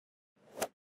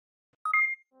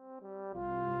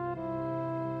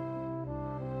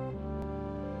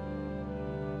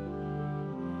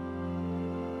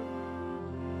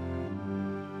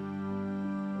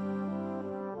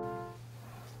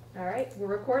right, we're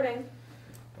recording.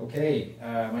 Okay,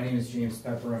 my name is James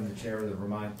Pepper. I'm the chair of the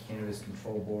Vermont Cannabis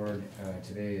Control Board.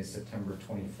 Today is September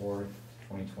 24th,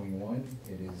 2021.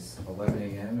 It is 11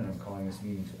 a.m. and I'm calling this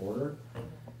meeting to order.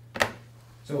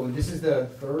 So this is the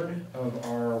third of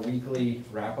our weekly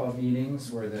wrap-up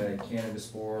meetings where the Cannabis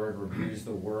Board reviews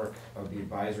the work of the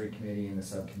advisory committee and the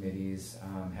subcommittees,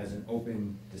 has an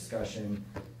open discussion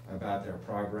about their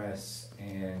progress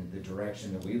and the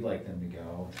direction that we'd like them to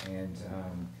go, and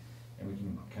we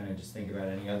can kind of just think about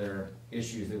any other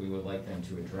issues that we would like them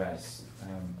to address.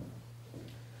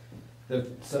 The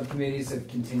subcommittees have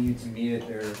continued to meet at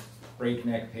their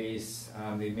breakneck pace.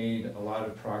 They've made a lot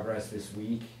of progress this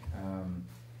week,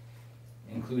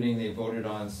 including they voted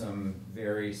on some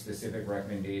very specific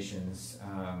recommendations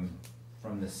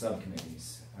from the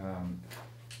subcommittees.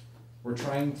 We're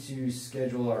trying to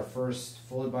schedule our first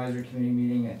full advisory committee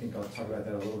meeting. I think I'll talk about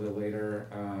that a little bit later.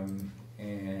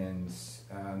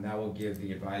 That will give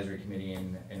the advisory committee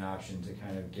an option to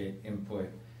kind of get input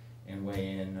and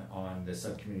weigh in on the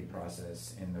subcommittee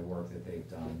process and the work that they've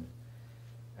done.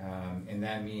 And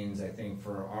that means, I think,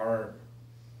 for our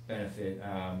benefit,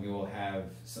 we will have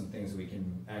some things that we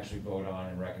can actually vote on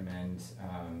and recommend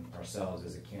ourselves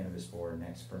as a cannabis board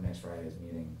for next Friday's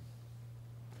meeting.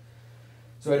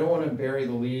 So I don't want to bury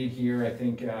the lead here. I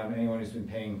think anyone who's been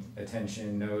paying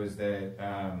attention knows that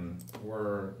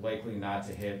we're likely not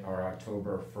to hit our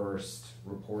October 1st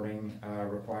reporting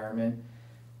requirement.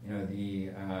 You know,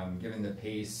 given the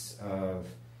pace of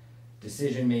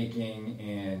decision making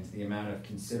and the amount of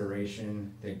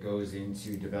consideration that goes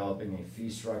into developing a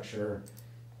fee structure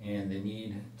and the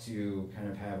need to kind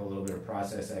of have a little bit of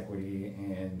process equity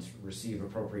and receive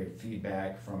appropriate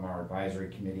feedback from our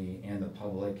advisory committee and the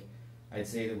public, I'd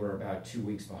say that we're about 2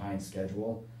 weeks behind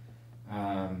schedule.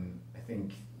 I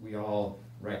think we all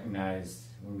recognized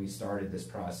when we started this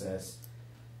process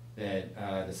that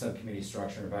the subcommittee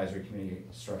structure and advisory committee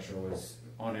structure was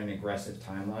on an aggressive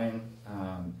timeline,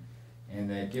 and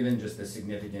that given just the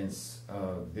significance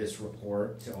of this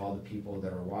report to all the people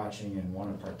that are watching and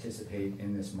want to participate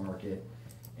in this market,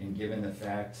 and given the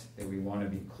fact that we want to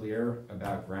be clear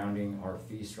about grounding our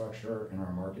fee structure and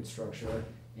our market structure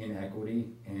in equity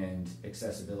and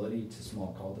accessibility to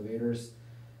small cultivators,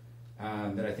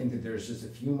 that I think that there's just a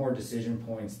few more decision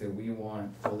points that we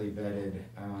want fully vetted,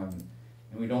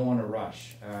 and we don't want to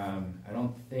rush. I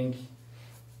don't think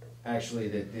actually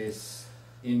that this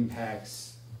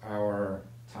impacts our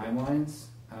timelines.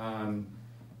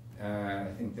 I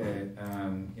think that,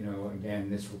 you know, again,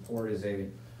 this report is a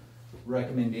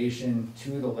recommendation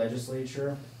to the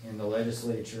legislature, and the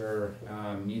legislature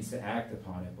needs to act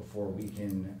upon it before we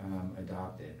can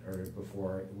adopt it, or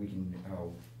before we can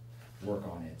work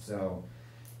on it. So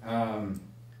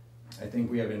I think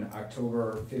we have an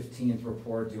October 15th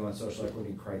report due on social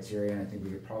equity criteria, and I think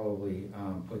we could probably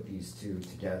put these two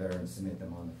together and submit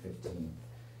them on the 15th.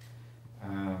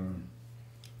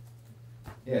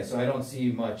 Yeah, so I don't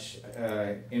see much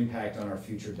impact on our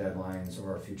future deadlines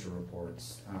or our future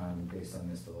reports based on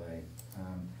this delay.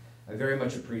 I very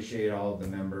much appreciate all of the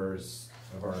members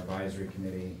of our advisory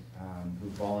committee who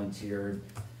volunteered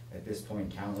at this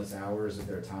point countless hours of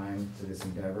their time to this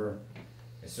endeavor.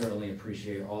 I certainly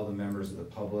appreciate all the members of the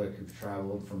public who've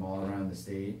traveled from all around the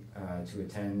state to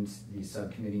attend these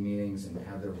subcommittee meetings and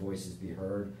have their voices be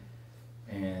heard.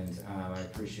 And I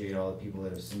appreciate all the people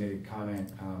that have submitted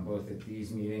comment both at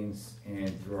these meetings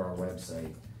and through our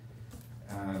website.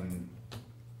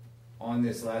 On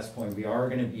this last point, we are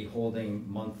going to be holding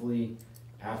monthly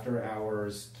after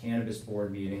hours cannabis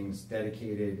board meetings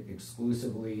dedicated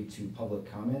exclusively to public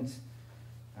comment.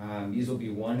 These will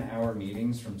be 1 hour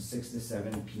meetings from 6 to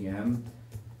 7 p.m.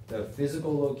 The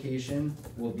physical location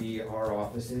will be our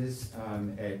offices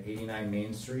at 89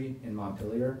 Main Street in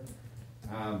Montpelier.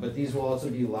 But these will also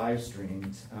be live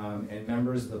streamed, and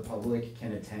members of the public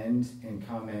can attend and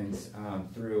comment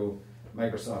through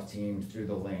Microsoft Teams through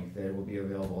the link that will be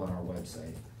available on our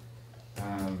website.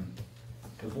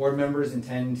 The board members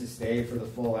intend to stay for the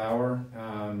full hour,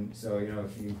 so you know,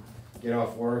 if you get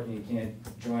off work and you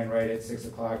can't join right at 6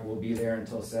 o'clock, we'll be there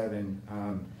until 7.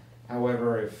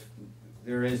 However, if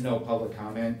there is no public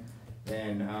comment,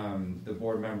 then the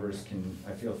board members can,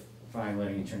 I feel fine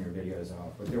letting you turn your videos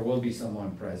off, but there will be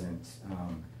someone present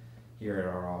here at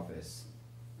our office.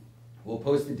 We'll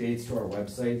post the dates to our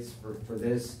websites for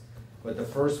this, but the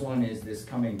first one is this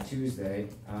coming Tuesday,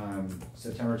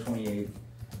 September 28th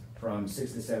from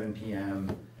 6 to 7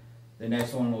 p.m. The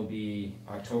next one will be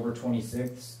October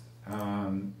 26th,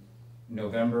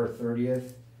 November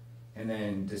 30th, and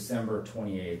then December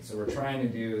 28th. So we're trying to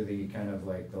do the kind of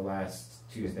like the last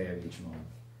Tuesday of each month.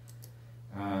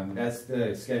 That's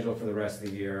the schedule for the rest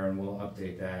of the year, and we'll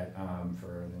update that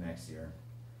for the next year.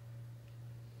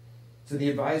 So the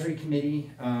advisory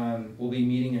committee will be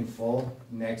meeting in full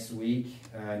next week,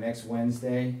 next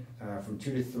Wednesday, from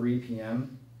 2 to 3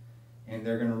 p.m. And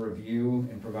they're going to review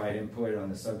and provide input on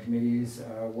the subcommittee's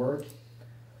work.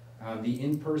 The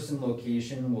in-person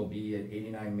location will be at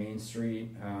 89 Main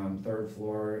Street, 3rd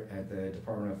floor at the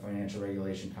Department of Financial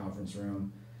Regulation Conference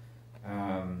Room.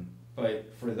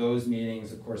 But for those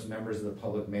meetings, of course, members of the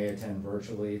public may attend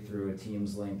virtually through a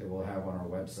Teams link that we'll have on our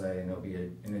website, and there'll be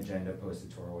an agenda posted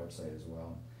to our website as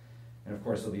well. And of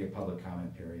course, there'll be a public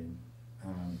comment period.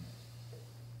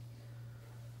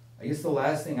 I guess the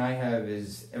last thing I have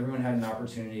is everyone had an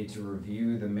opportunity to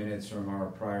review the minutes from our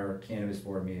prior Cannabis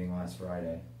Board meeting last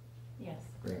Friday. Yes.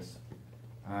 Grace.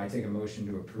 I take a motion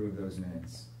to approve those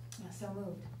minutes. So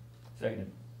moved.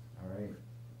 Seconded. All right.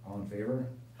 All in favor?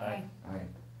 Aye. Aye.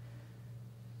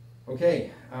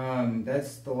 Okay,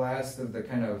 that's the last of the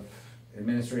kind of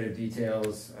administrative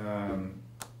details.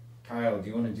 Kyle, do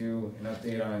you want to do an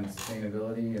update on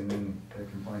sustainability and then the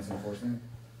compliance enforcement?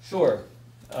 Sure.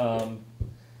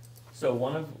 So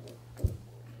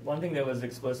one thing that was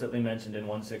explicitly mentioned in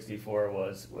 164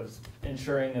 was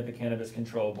ensuring that the Cannabis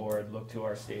Control Board looked to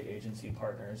our state agency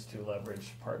partners to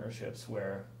leverage partnerships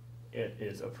where it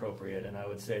is appropriate, and I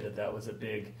would say that was a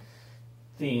big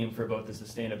theme for both the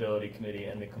Sustainability Committee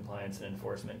and the Compliance and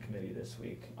Enforcement Committee this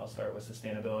week. I'll start with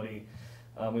Sustainability.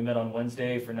 We met on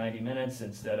Wednesday for 90 minutes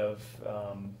instead of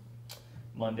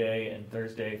Monday and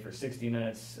Thursday for 60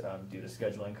 minutes due to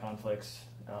scheduling conflicts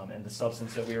and the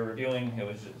substance that we were reviewing.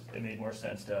 It made more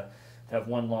sense to have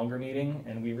one longer meeting,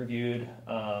 and we reviewed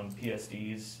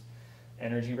PSD's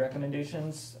energy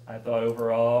recommendations. I thought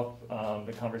overall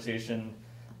the conversation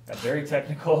got very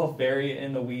technical, very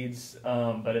in the weeds,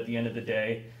 but at the end of the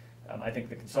day, I think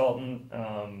the consultant,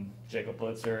 Jacob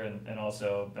Blitzer, and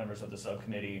also members of the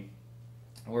subcommittee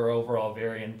were overall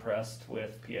very impressed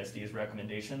with PSD's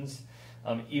recommendations,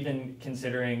 even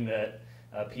considering that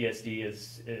PSD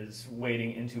is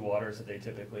wading into waters that they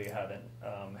typically haven't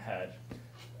had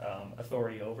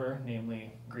authority over,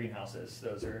 namely greenhouses.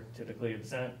 Those are typically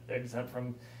exempt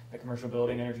from the commercial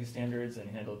building energy standards and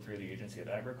handled through the Agency of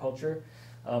Agriculture.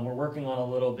 We're working on a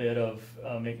little bit of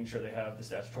making sure they have the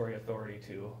statutory authority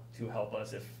to help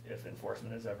us if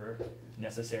enforcement is ever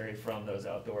necessary from those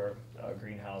outdoor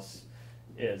greenhouse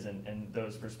and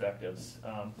those perspectives.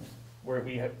 Where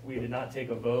we did not take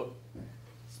a vote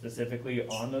specifically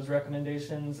on those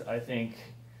recommendations. I think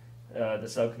the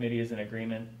subcommittee is in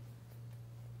agreement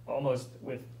almost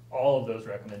with all of those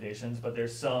recommendations, but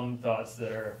there's some thoughts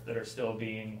that are still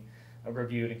being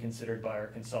reviewed and considered by our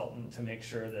consultant to make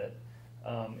sure that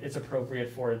it's appropriate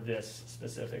for this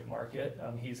specific market.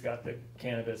 He's got the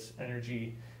cannabis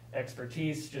energy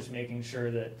expertise, just making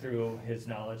sure that through his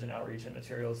knowledge and outreach and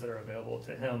materials that are available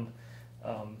to him,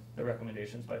 the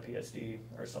recommendations by PSD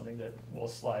are something that will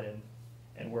slide in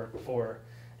and work for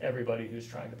everybody who's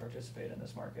trying to participate in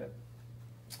this market.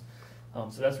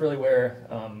 So that's really where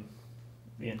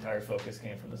the entire focus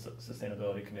came from the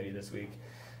Sustainability Committee this week.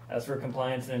 As for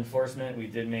compliance and enforcement, we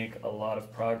did make a lot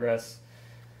of progress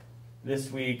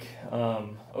this week.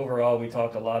 Overall, we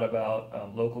talked a lot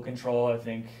about local control. I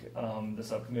think the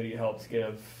subcommittee helped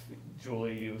give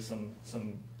Julie you some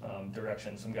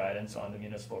direction, some guidance on the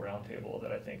municipal roundtable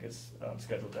that I think is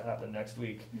scheduled to happen next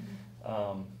week.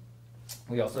 Mm-hmm.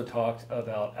 We also talked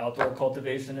about outdoor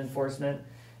cultivation enforcement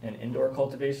and indoor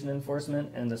cultivation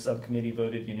enforcement, and the subcommittee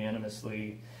voted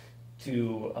unanimously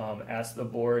to ask the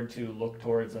board to look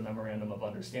towards a memorandum of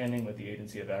understanding with the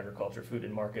Agency of Agriculture, Food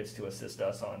and Markets to assist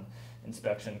us on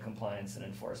inspection, compliance, and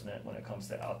enforcement when it comes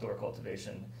to outdoor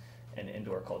cultivation and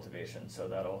indoor cultivation. So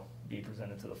that'll be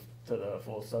presented to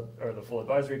the full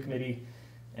advisory committee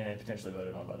and potentially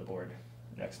voted on by the board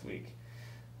next week.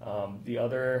 The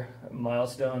other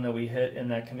milestone that we hit in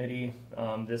that committee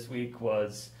this week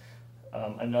was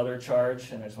another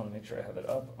charge, and I just want to make sure I have it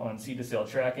up, on seed-to-sale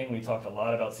tracking. We talked a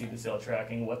lot about seed-to-sale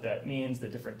tracking, what that means, the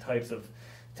different types of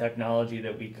technology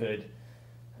that we could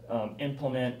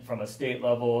implement from a state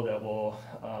level that will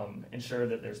ensure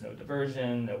that there's no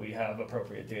diversion, that we have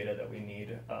appropriate data that we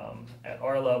need at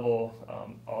our level,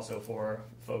 also for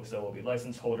folks that will be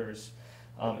license holders.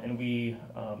 And the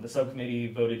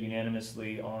subcommittee voted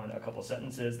unanimously on a couple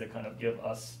sentences that kind of give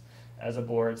us as a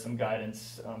board some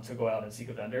guidance to go out and seek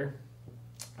a vendor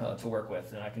to work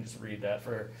with. And I can just read that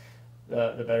for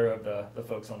the better of the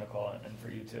folks on the call and for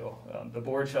you too. The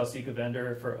board shall seek a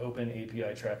vendor for open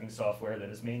API tracking software that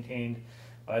is maintained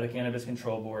by the Cannabis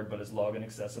Control Board but is login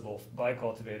accessible by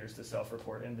cultivators to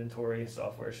self-report inventory.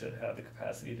 Software should have the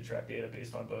capacity to track data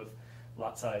based on both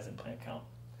lot size and plant count.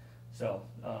 So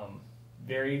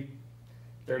very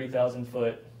 30,000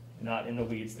 foot, not in the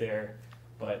weeds there,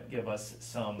 but give us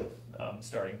some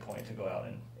starting point to go out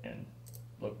and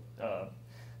look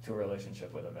to a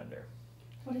relationship with a vendor.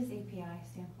 What does API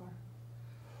stand for?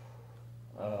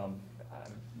 I'm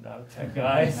not a tech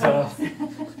guy, so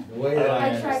The way that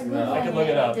I tried understand- Googling I can look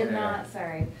it up. Did not,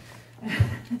 sorry.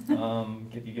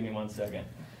 if you give me 1 second.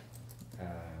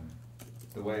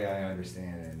 The way I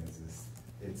understand it is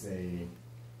it's a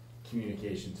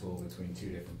communication tool between two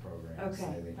different programs.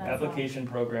 Okay, So they- that's Application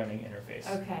programming interface.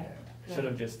 Okay. good. Should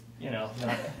have just,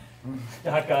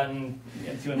 not gotten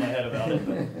too in my head about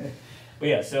it. But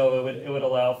yeah, so it would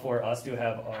allow for us to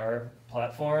have our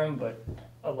platform, but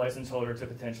a license holder to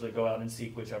potentially go out and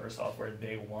seek whichever software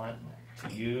they want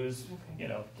to use,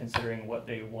 Okay. Considering what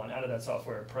they want out of that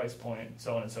software, price point,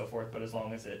 so on and so forth, but as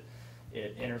long as it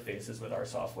interfaces with our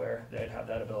software, they'd have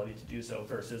that ability to do so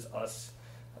versus us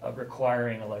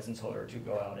requiring a license holder to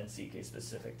go out and seek a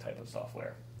specific type of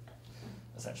software.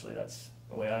 Essentially, that's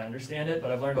the way I understand it,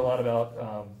 but I've learned a lot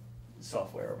about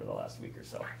software over the last week or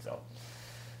so.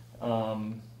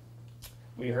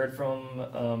 We heard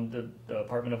from the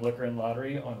Department of Liquor and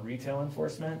Lottery on retail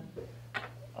enforcement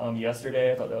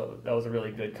yesterday. I thought that was a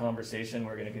really good conversation.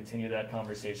 We're going to continue that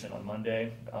conversation on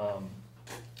Monday.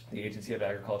 The Agency of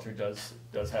Agriculture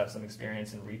does have some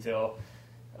experience in retail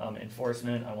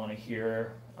enforcement. I want to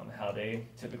hear how they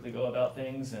typically go about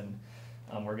things, and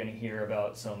we're going to hear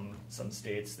about some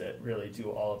states that really do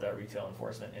all of that retail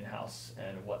enforcement in-house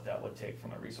and what that would take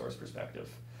from a resource perspective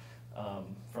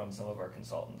from some of our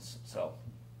consultants. So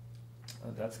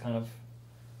that's kind of,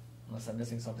 unless I'm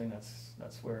missing something,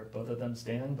 that's where both of them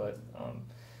stand. But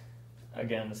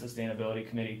again, the Sustainability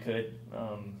Committee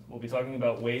we'll be talking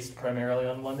about waste primarily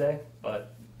on Monday,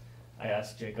 but I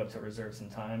asked Jacob to reserve some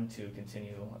time to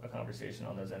continue a conversation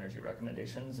on those energy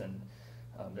recommendations, and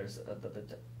there's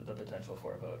the potential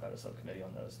for a vote at a subcommittee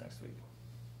on those next week.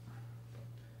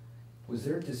 Was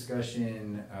there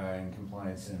discussion in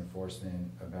compliance and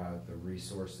enforcement about the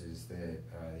resources that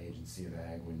the Agency of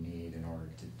Ag would need in order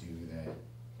to do that?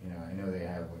 I know they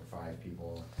have 5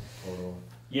 people total.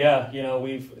 Yeah,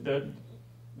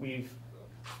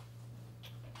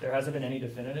 there hasn't been any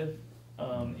definitive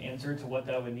answer to what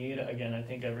that would need. Again, I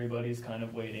think everybody's kind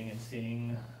of waiting and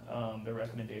seeing the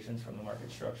recommendations from the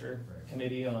Market Structure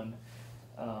Committee on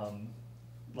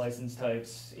license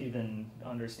types, even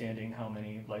understanding how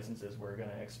many licenses we're going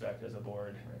to expect as a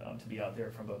board to be out there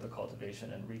from both a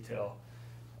cultivation and retail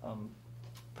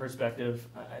perspective.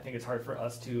 I think it's hard for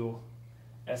us to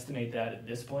estimate that at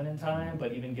this point in time,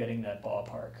 but even getting that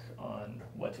ballpark on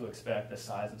what to expect, the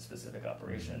size of specific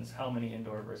operations, how many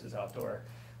indoor versus outdoor,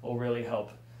 will really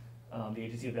help the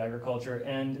Agency of Agriculture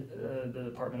and the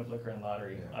Department of Liquor and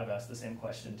Lottery. Yeah. I've asked the same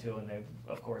question too, and they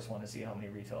of course want to see how many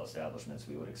retail establishments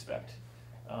we would expect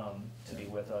to be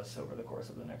with us over the course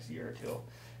of the next year or two.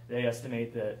 They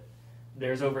estimate that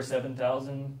there's over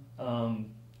 7,000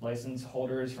 license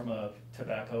holders from a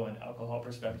tobacco and alcohol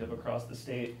perspective across the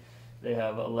state. They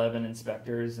have 11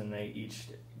 inspectors, and they each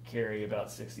carry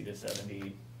about 60 to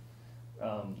 70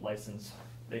 license.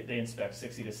 They inspect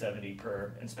 60 to 70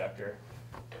 per inspector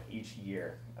each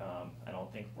year. I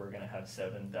don't think we're going to have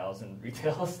 7,000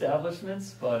 retail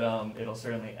establishments, but it'll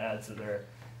certainly add to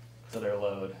their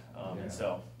load. And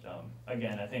so,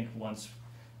 again, I think once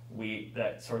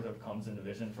that sort of comes into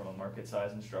vision from a market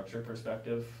size and structure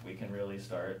perspective, we can really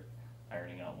start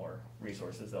ironing out more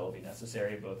resources that will be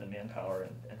necessary, both in manpower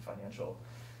and financial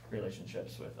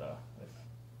relationships with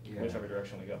whichever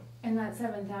direction we go. And that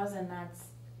 7,000, that's,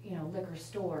 liquor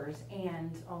stores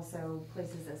and also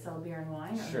places that sell beer and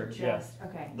wine? Or Sure, just, yeah.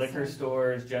 Okay. Liquor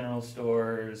stores, general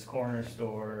stores, corner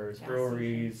stores, Gas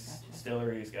breweries, stations, gotcha.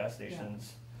 distilleries, gas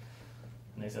stations.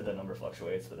 And they said that number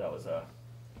fluctuates, but that was a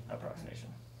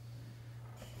approximation.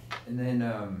 And then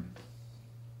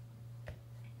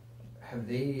have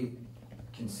they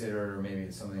considered, or maybe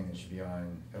it's something that should be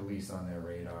at least on their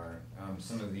radar,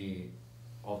 some of the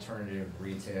alternative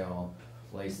retail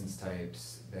license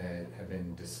types that have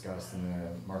been discussed in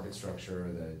the market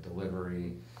structure, the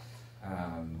delivery,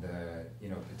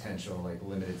 the potential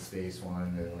limited space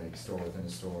one, the store within a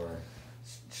store?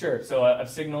 Sure. So I've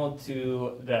signaled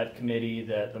to that committee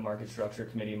that the Market Structure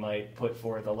Committee might put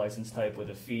forth a license type with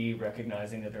a fee,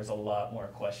 recognizing that there's a lot more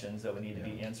questions that would need to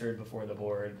be answered before the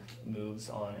board moves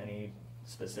on any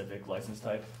specific license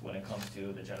type when it comes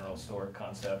to the general store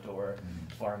concept or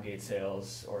farm gate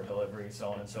sales or delivery, so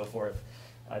on and so forth.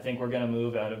 I think we're going to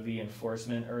move out of the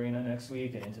enforcement arena next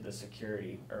week and into the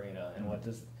security arena. And what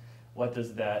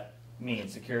does that mean?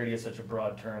 Security is such a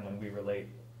broad term when we relate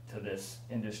to this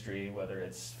industry, whether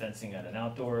it's fencing at an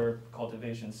outdoor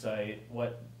cultivation site,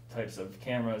 what types of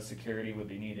cameras, security would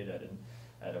be needed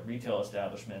at a retail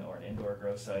establishment or an indoor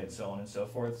grow site, so on and so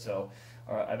forth. So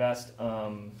I've asked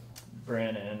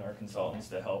Brandon, our consultants,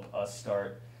 to help us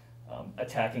start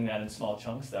attacking that in small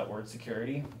chunks, that word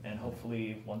security, and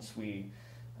hopefully once we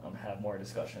have more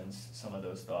discussions, some of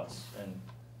those thoughts and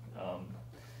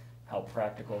how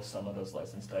practical some of those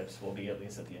license types will be, at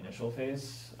least at the initial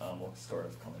phase, will sort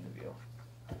of come into view.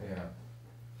 Yeah.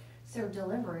 So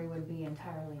delivery would be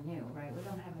entirely new, right? We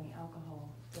don't have any alcohol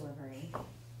delivery.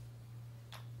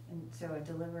 And so a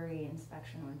delivery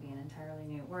inspection would be an entirely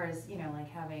new, whereas, you know, like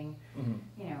having,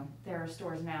 you know, there are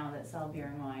stores now that sell beer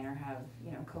and wine or have,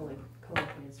 you know,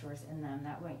 co-located stores in them.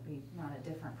 That might be not a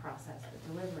different process,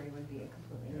 but delivery would be a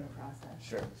completely new process.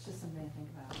 Sure. It's just something to think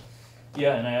about.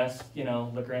 Yeah, and I asked, you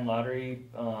know, Liquor and Lottery,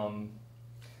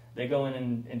 they go in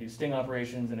and do sting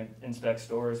operations and inspect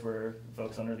stores where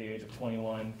folks under the age of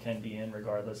 21 can be in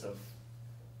regardless of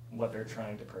what they're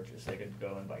trying to purchase. They could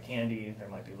go and buy candy, there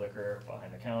might be liquor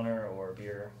behind the counter or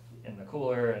beer in the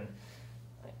cooler, and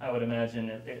I would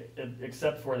imagine,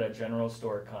 except for that general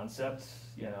store concept,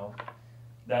 you know,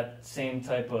 that same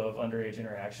type of underage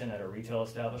interaction at a retail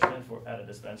establishment at a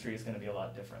dispensary is going to be a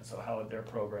lot different. So how would their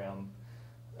program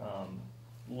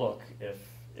look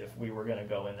if we were going to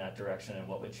go in that direction, and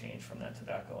what would change from that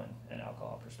tobacco and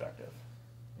alcohol perspective?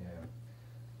 Yeah.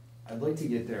 I'd like to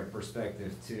get their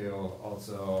perspective too,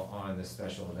 also on the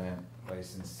special event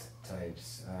license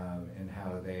types, and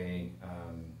how they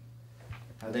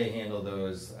handle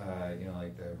those, you know,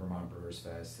 like the Vermont Brewers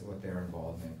Fest, what their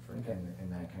involvement in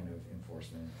that kind of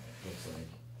enforcement looks like.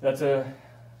 That's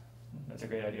a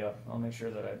great idea. I'll make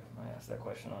sure that I ask that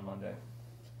question on Monday.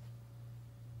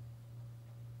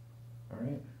 All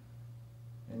right.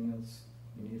 Anything else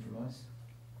you need from us?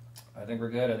 I think we're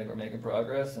good. I think we're making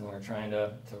progress, and we're trying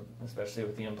to especially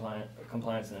with the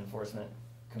compliance and enforcement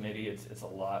committee, it's a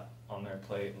lot on their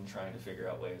plate, and trying to figure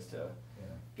out ways to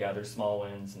gather small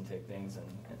wins and take things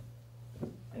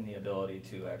and the ability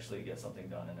to actually get something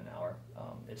done in an hour.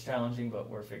 It's challenging, but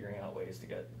we're figuring out ways to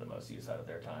get the most use out of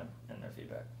their time and their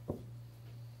feedback.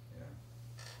 Yeah.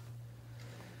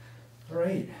 All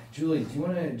right, Julie, do you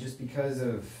want to, just because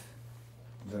of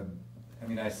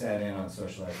I sat in on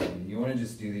social equity. You want to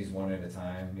just do these one at a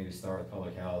time? Maybe start with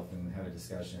public health and have a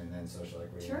discussion, and then social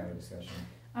equity and have a discussion?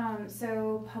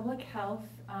 So public health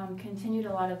continued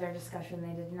a lot of their discussion.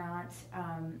 They did not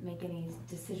make any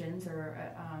decisions or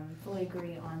fully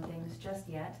agree on things just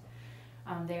yet.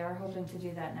 They are hoping to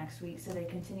do that next week. So they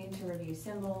continued to review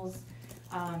symbols.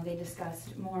 They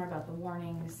discussed more about the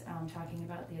warnings, talking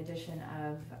about the addition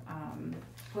of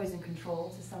poison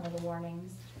control to some of the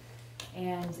warnings,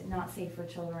 and not safe for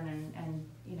children, and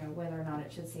you know, whether or not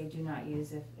it should say do not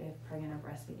use if pregnant or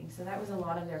breastfeeding. So that was a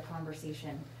lot of their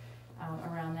conversation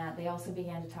around that. They also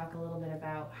began to talk a little bit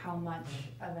about how much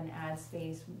of an ad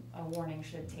space a warning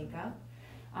should take up.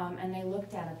 And they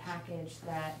looked at a package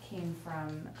that came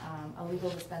from a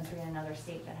legal dispensary in another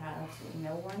state that had absolutely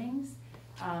no warnings.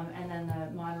 And then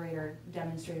the moderator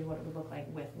demonstrated what it would look like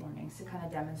with warnings to kind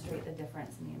of demonstrate the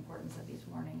difference and the importance of these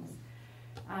warnings.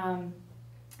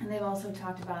 And they've also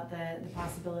talked about the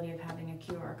possibility of having a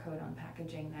QR code on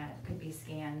packaging that could be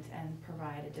scanned and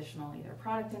provide additional either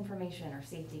product information or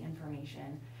safety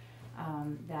information.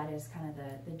 That is kind of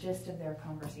the gist of their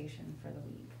conversation for the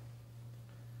week.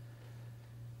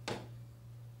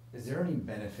 Is there any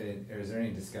benefit, or is there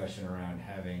any discussion around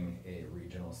having a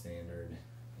regional standard,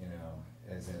 you know,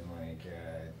 as in like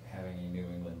having a New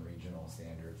England regional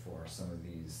standard for some of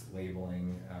these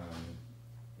labeling,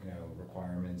 you know,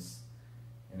 requirements?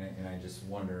 And I just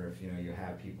wonder if, you know, you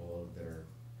have people that are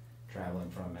traveling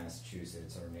from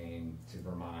Massachusetts or Maine to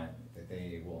Vermont, that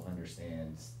they will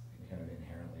understand kind of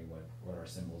inherently what our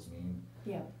symbols mean.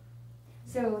 Yeah.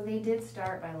 So they did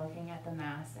start by looking at the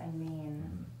Mass and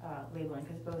Maine labeling,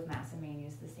 because both Mass and Maine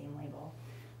use the same label.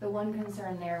 The one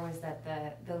concern there was that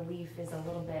the leaf is a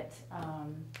little bit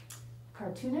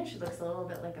cartoonish. It looks a little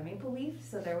bit like a maple leaf,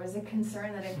 so there was a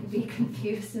concern that it could be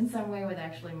confused in some way with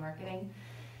actually marketing.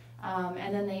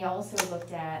 And then they also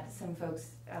looked at some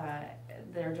folks that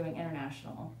are doing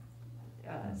international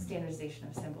standardization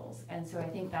of symbols. And so I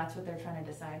think that's what they're trying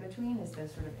to decide between, is the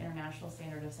sort of international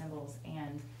standard of symbols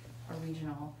and a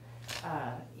regional,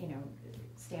 you know,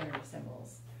 standard of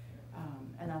symbols.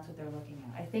 And that's what they're looking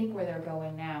at. I think where they're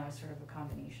going now is sort of a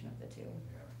combination of the two.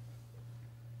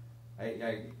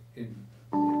 Yeah.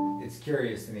 It's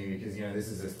curious to me because, you know, this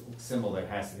is a symbol that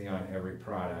has to be on every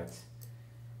product.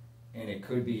 And it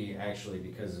could be actually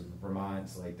because of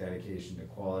Vermont's like dedication to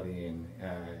quality, and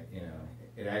you know,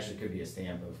 it actually could be a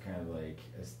stamp of kind of like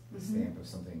a stamp of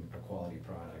something, a quality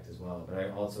product as well. But I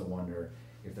also wonder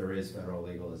if there is federal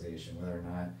legalization, whether or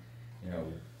not, you know,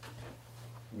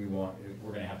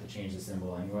 we're gonna have to change the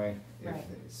symbol anyway. Right.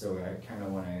 So I kind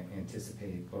of want to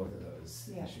anticipate both of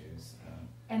those Yeah. issues.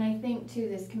 And I think too,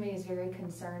 this committee is very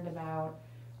concerned about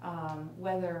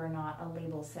whether or not a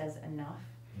label says enough.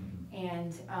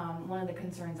 And one of the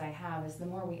concerns I have is the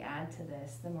more we add to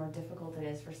this, the more difficult it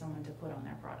is for someone to put on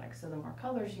their product. So the more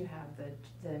colors you have,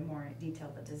 the more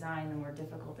detailed the design, the more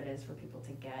difficult it is for people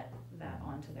to get that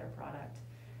onto their product.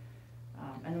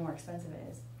 And the more expensive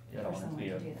it is for someone to do that. Yeah, I don't want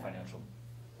it to be a financial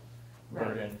Right.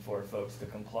 burden for folks to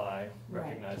comply, Right.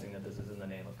 recognizing that this is in the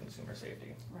name of consumer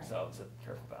safety. Right. So it's a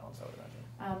careful balance, I would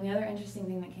imagine. The other interesting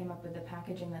thing that came up with the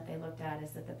packaging that they looked at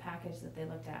is that the package that they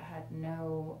looked at had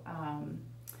no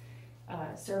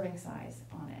serving size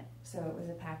on it. So it was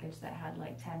a package that had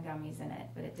like 10 gummies in it,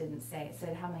 but it didn't say. It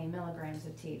said how many milligrams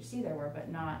of THC there were, but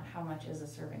not how much is a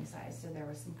serving size. So there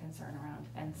was some concern around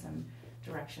and some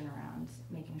direction around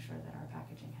making sure that our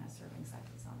packaging has serving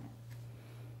sizes on it.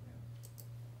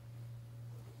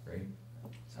 Great.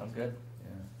 Sounds good.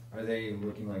 Yeah. Are they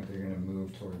looking like they're gonna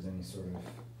move towards any sort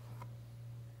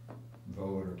of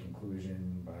vote or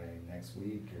conclusion by next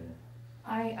week, or?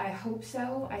 I hope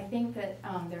so. I think that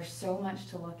there's so much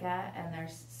to look at and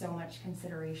there's so much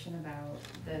consideration about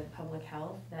the public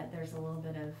health that there's a little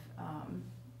bit of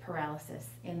paralysis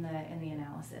in the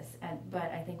analysis.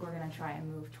 But I think we're gonna try and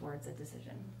move towards a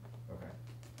decision.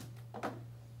 Okay.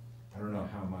 I don't know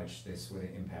how much this would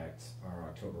impact our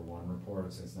October 1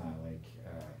 reports. It's not like,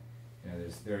 you know,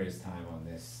 there is time on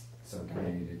this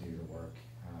subcommittee to do the work,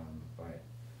 but,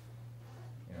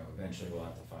 you know, eventually we'll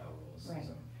have to file rules. Right.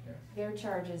 So, yeah. Their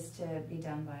charge is to be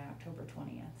done by October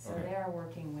 20th, so Okay. they are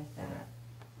working with that, Okay.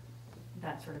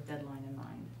 that sort of deadline in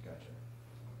mind. Gotcha.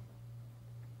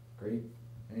 Great.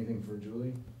 Anything for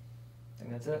Julie? I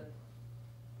think that's it.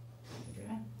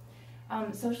 Okay.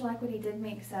 Social equity did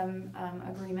make some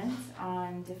agreements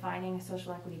on defining a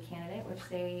social equity candidate, which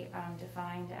they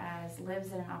defined as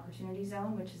lives in an opportunity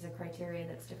zone, which is a criteria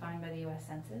that's defined by the U.S.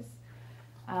 Census,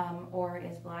 or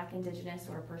is Black, Indigenous,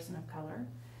 or a person of color,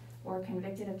 or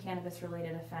convicted of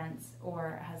cannabis-related offense,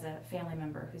 or has a family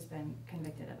member who's been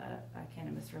convicted of a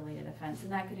cannabis-related offense.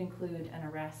 And that could include an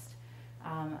arrest,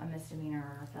 a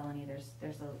misdemeanor, or a felony. There's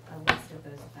a list of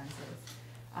those offenses.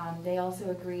 They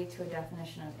also agreed to a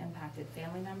definition of impacted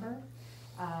family member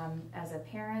as a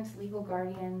parent, legal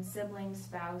guardian, sibling,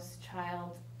 spouse,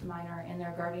 child, minor in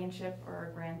their guardianship, or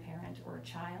a grandparent or a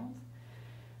child.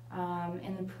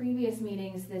 In the previous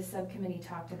meetings, this subcommittee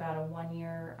talked about a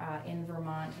 1-year in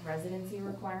Vermont residency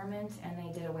requirement, and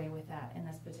they did away with that in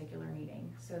this particular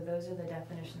meeting. So those are the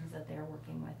definitions that they're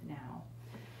working with now.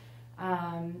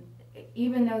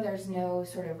 Even though there's no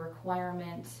sort of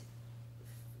requirement,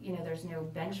 you know, there's no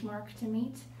benchmark to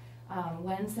meet,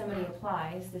 when somebody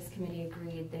applies, this committee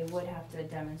agreed they would have to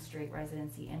demonstrate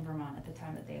residency in Vermont at the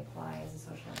time that they apply as a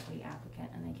social equity applicant,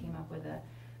 and they came up with a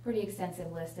pretty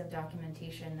extensive list of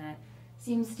documentation that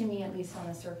seems to me, at least on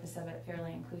the surface of it,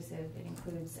 fairly inclusive. It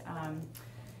includes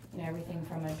you know, everything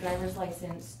from a driver's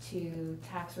license to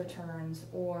tax returns,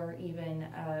 or even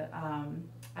a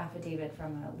affidavit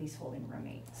from a leaseholding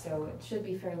roommate. So it should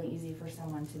be fairly easy for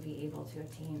someone to be able to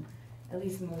obtain at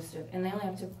least most of, and they only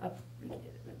have to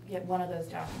get one of those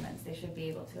documents. They should be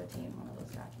able to obtain one of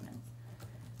those documents.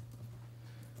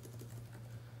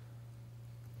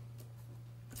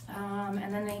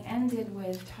 And then they ended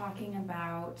with talking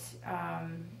about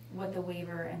what the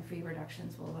waiver and fee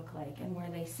reductions will look like. And where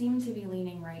they seem to be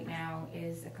leaning right now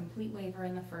is a complete waiver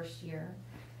in the first year,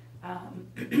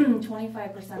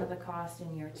 25% of the cost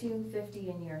in year 2, 50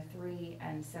 in year 3,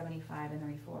 and 75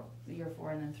 in year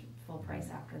 4, and then full price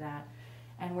after that.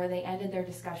 And where they ended their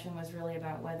discussion was really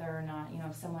about whether or not, you know,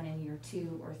 if someone in year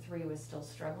 2 or 3 was still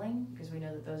struggling, because we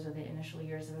know that those are the initial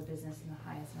years of a business and the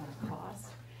highest amount of cost,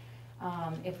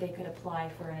 if they could apply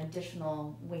for an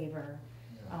additional waiver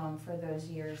for those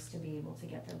years to be able to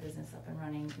get their business up and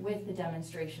running with the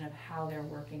demonstration of how they're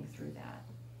working through that.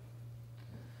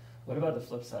 What about the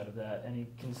flip side of that? Any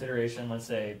consideration, let's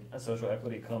say a social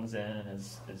equity comes in and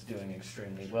is doing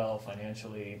extremely well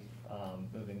financially,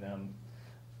 moving them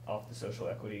off the social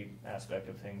equity aspect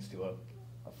of things to a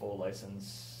full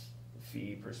license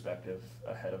fee perspective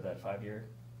ahead of that 5-year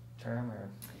term, or?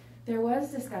 There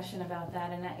was discussion about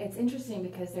that, and it's interesting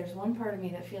because there's one part of me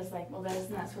that feels like, well,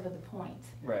 isn't that sort of the point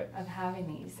of having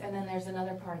these? And then there's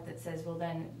another part that says, well,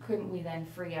 then couldn't we then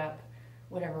free up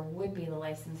whatever would be the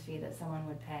license fee that someone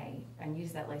would pay and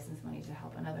use that license money to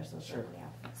help another social equity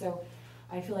applicant? So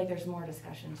I feel like there's more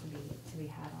discussion to be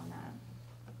had on that.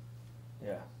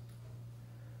 Yeah.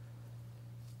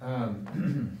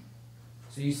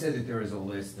 So you said that there was a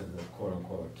list of the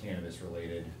quote-unquote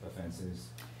cannabis-related offenses.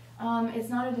 It's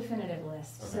not a definitive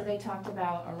list. So Okay. they talked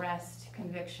about arrest,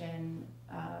 conviction,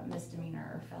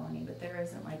 misdemeanor, or felony, but there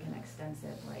isn't like an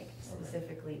extensive, like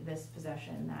specifically this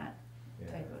possession, that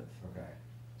type of. Okay.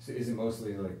 So is it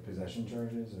mostly like possession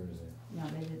charges, or is it? No,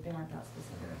 they weren't that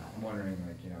specific Okay. about I'm it. wondering,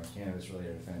 like, you know, a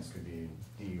cannabis-related offense could be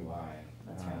DUI.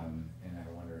 That's right. And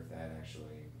I wonder if that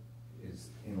actually is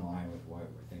in line with what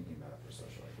we're thinking about for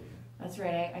social equity. That's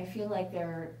right. I feel like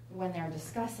when they're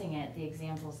discussing it, the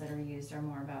examples that are used are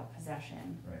more about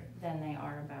possession Right. than they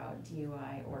are about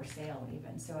DUI or sale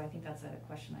even. So I think that's a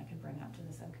question I could bring up to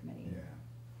the subcommittee. Yeah.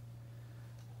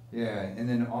 Yeah, and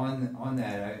then on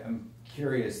that, I'm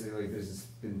curious, like, there's this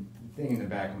thing in the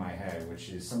back of my head, which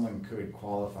is someone could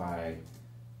qualify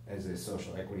as a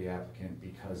social equity applicant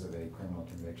because of a criminal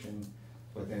conviction,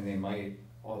 but then they might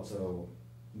also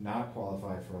not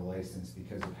qualify for a license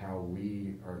because of how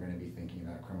we are gonna be thinking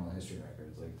about criminal history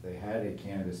records. Like, they had a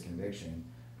cannabis conviction,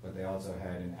 but they also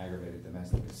had an aggravated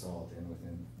domestic assault and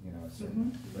within, you know, a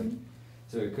certain, like,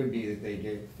 so it could be that they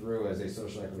get through as a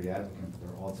social equity applicant, but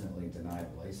they're ultimately denied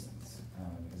a license.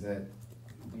 Is that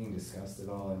being discussed at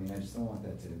all? I mean, I just don't want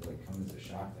that to like come as a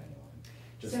shock to anyone,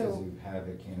 just because you have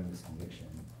a cannabis conviction.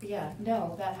 Yeah,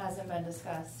 no, that hasn't been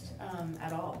discussed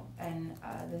at all, and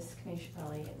this committee should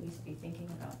probably at least be thinking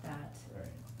about that. Right.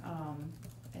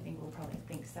 I think we'll probably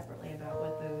think separately about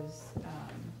what those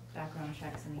background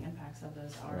checks and the impacts of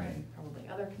those are, Right. and probably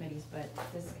other committees, but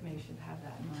this committee should have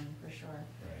that in mind for sure.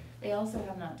 Right. They also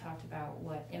have not talked about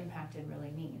what impacted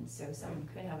really means, so someone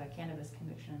could have a cannabis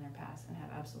conviction in their past and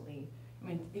have absolutely, I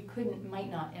mean, it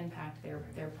might not impact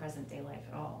their present day life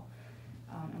at all,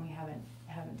 and we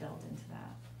haven't delved into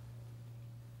that.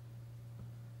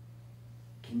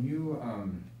 Can you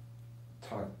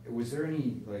talk, was there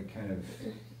any like kind of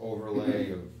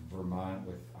overlay of Vermont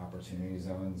with opportunity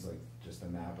zones, like just a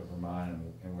map of Vermont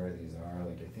and where these are?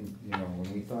 Like, I think, you know,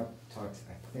 when we talked,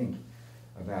 I think,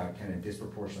 about kind of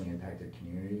disproportionately impacted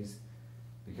communities,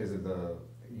 because of the,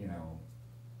 you know,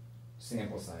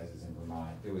 sample sizes in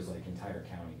Vermont, it was like entire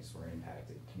counties were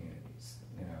impacted communities,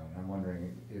 you know, and I'm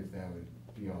wondering if that would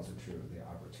be also true of the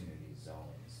opportunity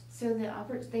zones. So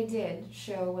they did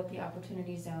show what the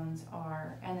opportunity zones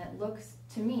are, and it looks,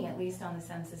 to me, at least on the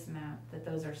census map, that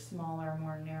those are smaller,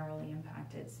 more narrowly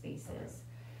impacted spaces.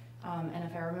 And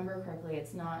if I remember correctly,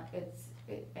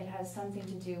 it has something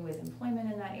to do with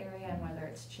employment in that area and whether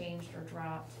it's changed or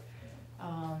dropped,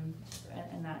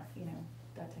 and that, you know,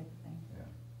 that type of thing.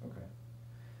 Yeah, okay.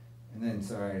 And then,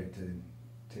 sorry to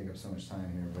take up so much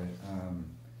time here,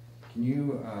 but can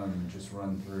you just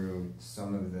run through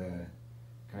some of the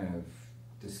kind of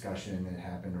discussion that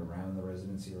happened around the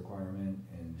residency requirement?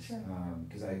 And Sure.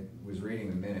 Because I was reading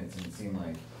the minutes and it seemed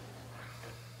like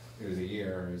it was a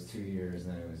year, it was 2 years,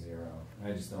 and then it was 0.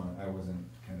 I wasn't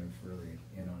kind of really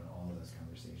in on all of those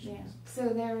conversations. Yeah, so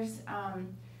there's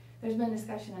been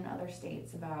discussion in other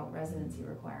states about residency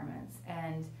requirements,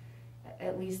 and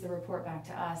at least the report back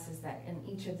to us is that in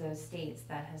each of those states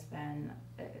that has been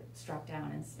struck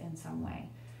down in some way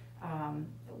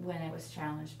when it was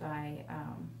challenged by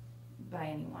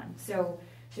anyone. So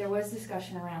there was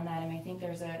discussion around that, and I think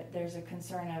there's a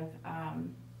concern of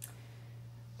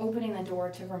opening the door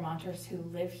to Vermonters who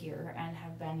live here and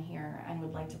have been here and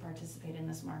would like to participate in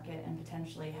this market and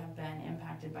potentially have been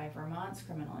impacted by Vermont's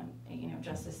criminal,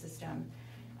 justice system,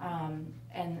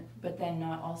 but then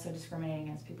not also discriminating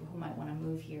against people who might want to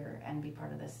move here and be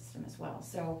part of the system as well.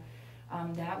 So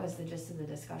that was the gist of the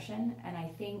discussion, and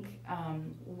I think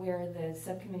where the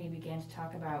subcommittee began to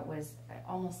talk about was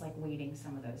almost like weighting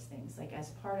some of those things, like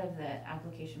as part of the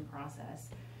application process.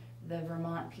 The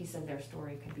Vermont piece of their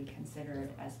story could be considered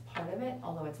as part of it,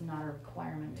 although it's not a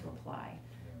requirement to apply.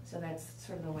 So that's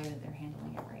sort of the way that they're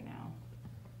handling it right now.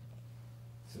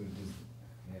 So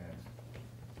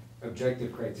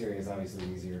objective criteria is obviously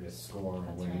easier to score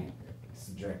That's when right.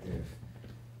 subjective,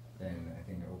 then I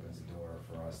think it opens the door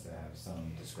for us to have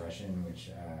some discretion, which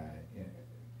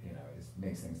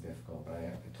makes things difficult. But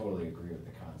I totally agree with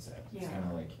the concept. It's kind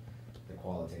of like the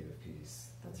qualitative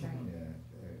piece. That's right. Yeah,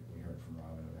 we heard from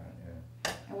Robin about.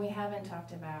 Yeah. And we haven't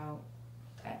talked about,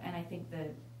 and I think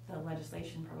the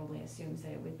legislation probably assumes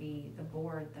that it would be the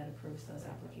board that approves those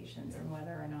applications, and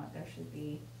whether or not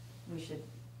we should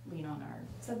lean on our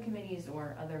subcommittees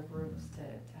or other groups to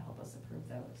help us approve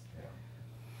those.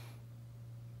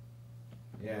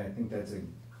 Yeah, I think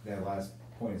that last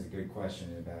point is a good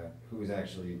question about who's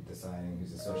actually deciding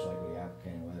who's a social equity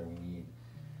applicant and whether we need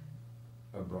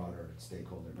a broader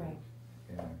stakeholder group.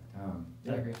 Right.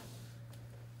 I agree.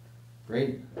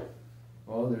 Great.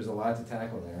 Well, there's a lot to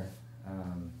tackle there.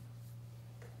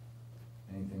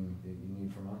 Anything that you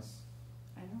need from us?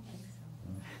 I don't think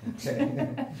so. Okay.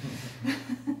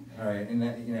 All right, and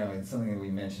that, you know, it's something that we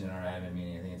mentioned in our admin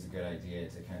meeting. I think it's a good idea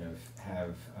to kind of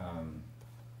have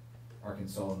our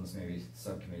consultants, maybe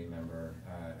subcommittee member,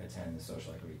 attend the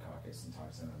social equity caucus and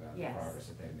talk to them about Yes. the progress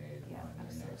that they've made Yeah, on their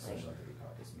next absolutely. social equity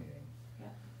caucus meeting.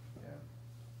 Yeah.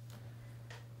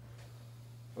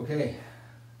 Yeah. Okay,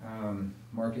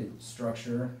 market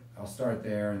structure, I'll start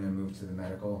there and then move to the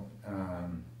medical.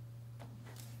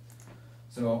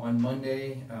 So on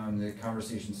Monday, the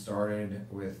conversation started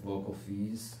with local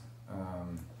fees.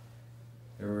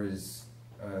 There was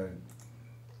a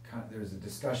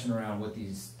discussion around what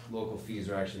these local fees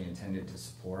are actually intended to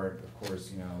support. Of course,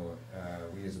 you know,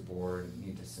 we as a board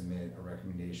need to submit a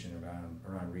recommendation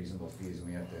around reasonable fees, and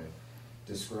we have to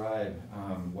describe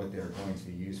what they're going to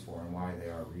be used for and why they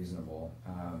are reasonable.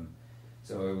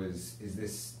 So is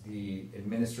this the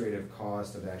administrative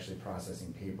cost of actually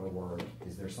processing paperwork?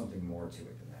 Is there something more to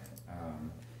it than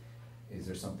that? Is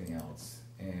there something else?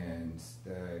 And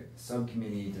the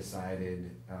subcommittee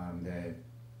decided that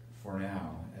for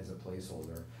now, as a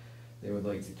placeholder, they would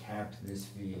like to cap this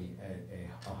fee at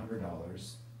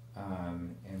 $100,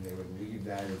 and they would leave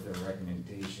that as their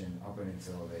recommendation up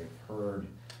until they've heard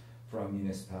from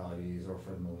municipalities or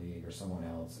from the league or someone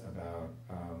else about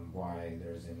why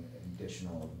there's an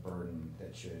additional burden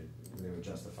that they would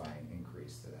justify an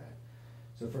increase to that.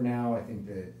 So for now, I think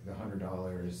that the $100,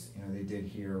 you know, they did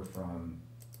hear from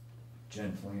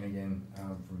Jen Flanagan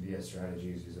from VS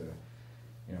Strategies, who's a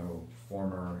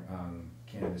former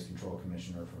cannabis control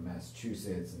commissioner from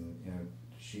Massachusetts, and you know,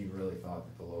 she really thought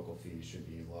that the local fees should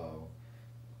be low,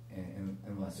 and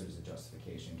unless there's a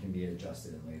justification, can be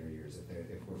adjusted in later years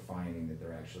if we're finding that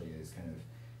there actually is kind of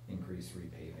increased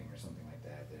repaving or something like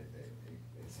that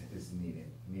is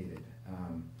needed.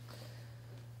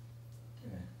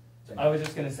 I was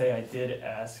just gonna say, I did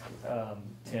ask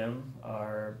Tim,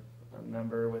 our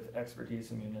member with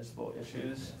expertise in municipal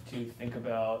issues, to think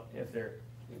about if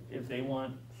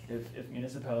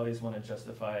municipalities wanna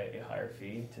justify a higher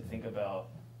fee, to think about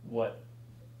what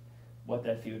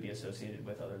that fee would be associated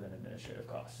with other than administrative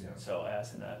costs. Yeah. So I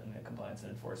asked him that in the Compliance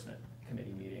and Enforcement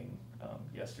Committee meeting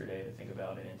yesterday to think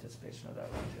about in anticipation of that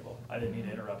roundtable. I didn't mean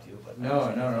to interrupt you, but.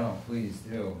 No, please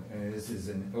do. This is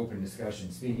an open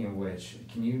discussion. Speaking of which,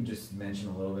 can you just mention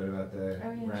a little bit about the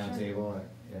roundtable? Sure.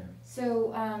 Yeah.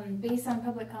 So, based on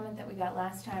public comment that we got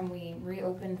last time, we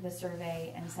reopened the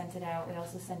survey and sent it out. We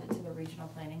also sent it to the regional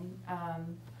planning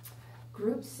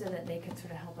groups so that they could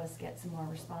sort of help us get some more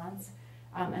response.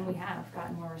 And we have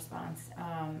gotten more response.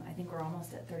 I think we're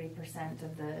almost at 30%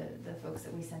 of the folks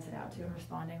that we sent it out to are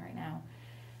responding right now,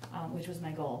 which was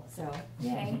my goal, so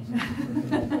yay.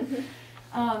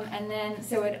 And then,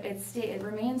 so it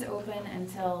remains open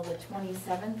until the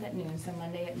 27th at noon, so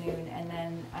Monday at noon, and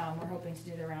then we're hoping to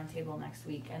do the roundtable next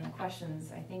week. And the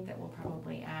questions I think that we'll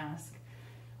probably ask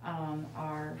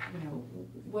are, you know,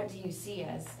 what do you see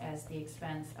as the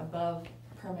expense above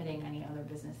permitting any other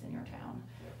business in your town?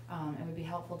 It would be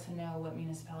helpful to know what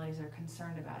municipalities are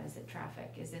concerned about. Is it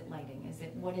traffic? Is it lighting?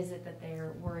 What is it that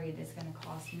they're worried is gonna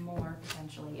cost more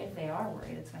potentially, if they are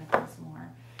worried it's gonna cost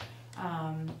more?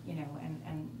 You know,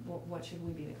 and what should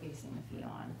we be basing the fee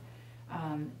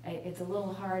on? It's a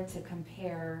little hard to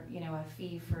compare, you know, a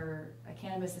fee for a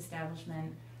cannabis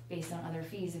establishment based on other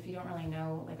fees if you don't really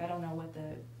know, like I don't know what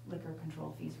the liquor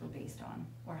control fees were based on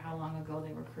or how long ago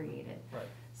they were created. Right.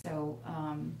 So,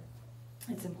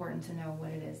 it's important to know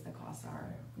what it is the costs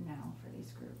are now for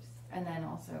these groups. And then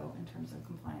also in terms of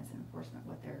compliance and enforcement,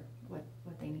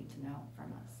 what they need to know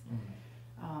from us.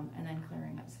 Mm-hmm. And then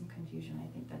clearing up some confusion. I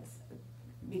think that's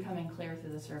becoming clear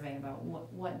through the survey about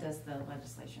what does the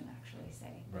legislation actually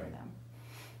say for them.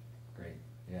 Great,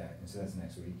 yeah, and so that's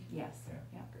next week? Yes.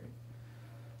 Yeah.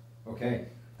 Great. Okay,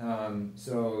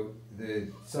 so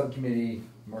the subcommittee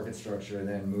market structure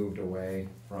then moved away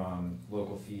from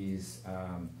local fees.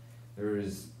 There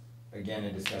is, again,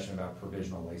 a discussion about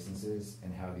provisional licenses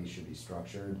and how these should be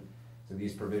structured. So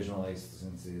these provisional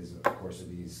licenses, of course, are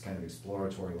these kind of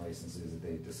exploratory licenses that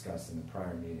they discussed in the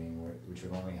prior meeting, which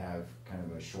would only have kind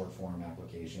of a short form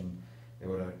application. They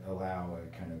would allow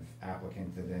a kind of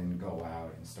applicant to then go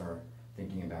out and start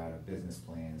thinking about a business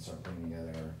plan, start putting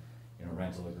together, you know,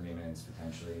 rental agreements,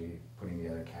 potentially putting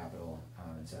together capital,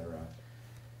 et cetera.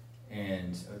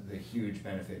 And the huge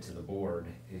benefit to the board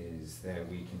is that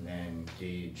we can then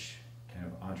gauge kind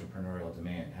of entrepreneurial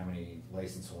demand. How many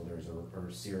license holders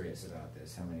are serious about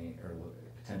this? How many are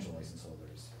potential license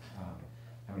holders?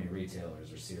 How many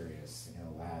retailers are serious? You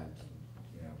know, labs,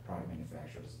 you know, product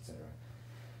manufacturers, etc.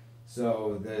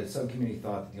 So the subcommittee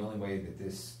thought that the only way that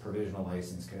this provisional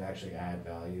license could actually add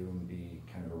value and be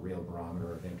kind of a real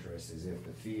barometer of interest is if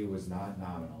the fee was not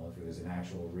nominal, if it was an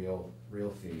actual real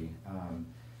fee,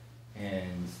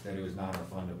 and that it was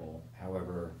non-refundable.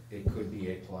 However, it could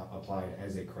be applied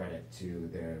as a credit to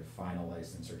their final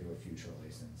license or to a future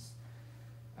license.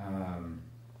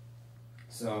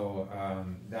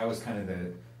 That was kind of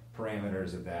the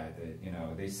parameters of that,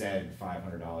 they said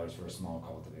 $500 for a small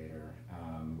cultivator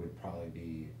would probably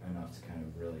be enough to kind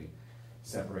of really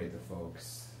separate the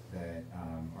folks that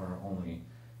are only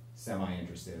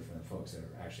semi-interested from the folks that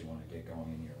actually want to get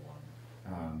going in year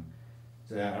one.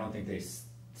 I don't think they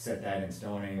set that in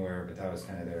stone anywhere, but that was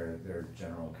kind of their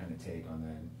general kind of take on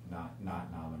the not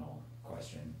nominal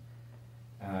question.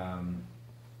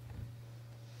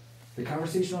 The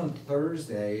conversation on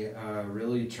Thursday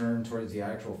really turned towards the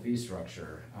actual fee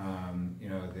structure.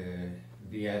 The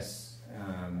VS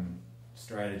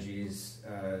strategies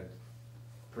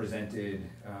presented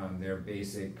their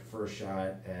basic first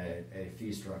shot at a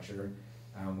fee structure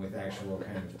with actual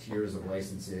kind of tiers of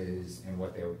licenses and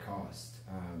what they would cost.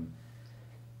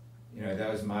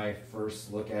 That was my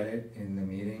first look at it in the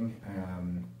meeting.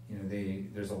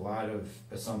 There's a lot of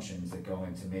assumptions that go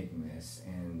into making this,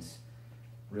 and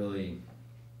really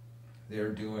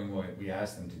they're doing what we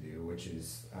asked them to do, which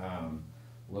is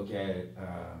look at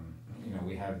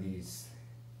we have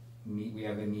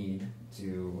a need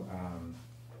to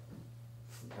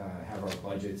have our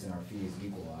budgets and our fees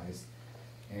equalized,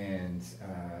 and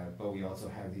but we also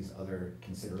have these other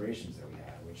considerations that we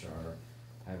have, which are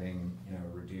having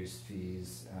reduced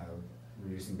fees,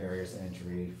 reducing barriers to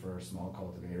entry for small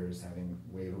cultivators, having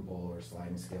waivable or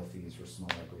sliding scale fees for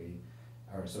small equity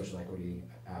or social equity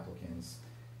applicants,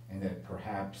 and that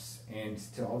perhaps, and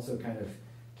to also kind of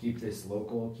keep this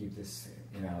local, keep this,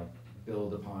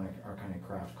 build upon our kind of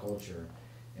craft culture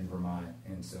in Vermont.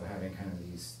 And so having kind of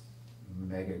these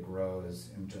mega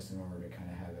grows, and just in order to kind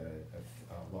of have a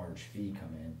large fee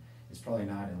come in, is probably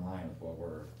not in line with what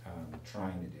we're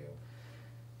trying to do.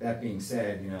 That being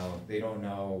said, they don't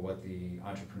know what the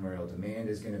entrepreneurial demand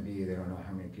is going to be. They don't know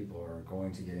how many people are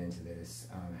going to get into this,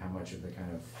 how much of the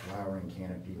kind of flowering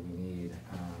canopy we need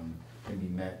can be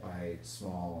met by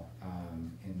small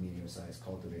and medium-sized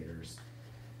cultivators.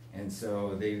 And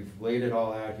so they've laid it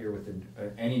all out here with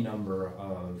any number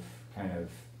of kind of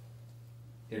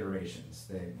iterations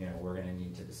that we're going to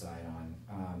need to decide on.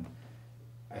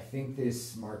 I think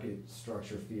this market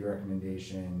structure fee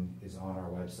recommendation is on our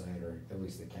website, or at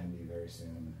least it can be very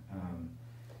soon.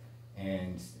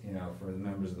 And for the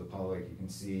members of the public, you can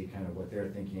see kind of what they're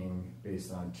thinking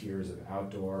based on tiers of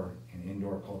outdoor and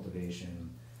indoor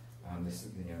cultivation.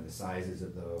 The sizes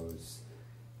of those.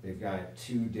 They've got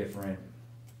 2 different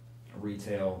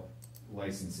retail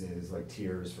licenses, like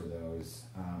tiers for those,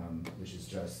 which is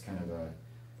just kind of a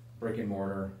brick and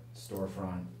mortar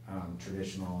storefront,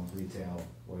 traditional retail,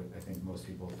 what I think most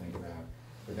people think about,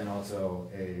 but then also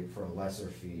for a lesser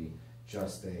fee,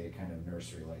 just a kind of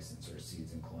nursery license or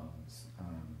seeds and clones.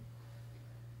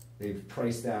 They've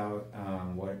priced out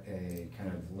what a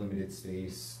kind of limited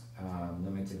space,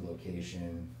 limited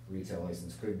location retail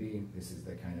license could be. This is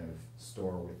the kind of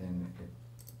store within a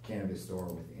cannabis store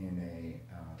within a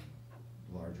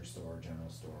larger store, general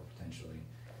store potentially,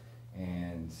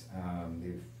 and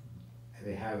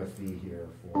they have a fee here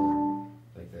for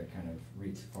like the kind of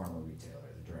farmer retailer,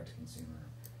 the direct to consumer.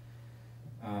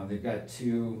 They've got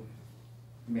 2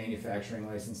 manufacturing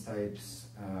license types.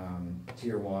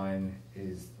 Tier 1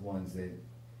 is ones that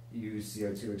use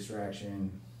CO2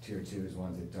 extraction. Tier 2 is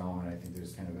ones that don't. I think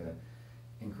there's kind of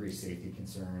increased safety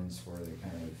concerns for the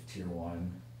kind of Tier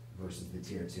 1 versus the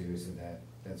Tier 2, so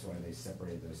that's why they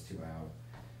separated those 2 out.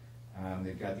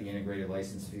 They've got the integrated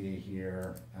license fee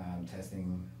here,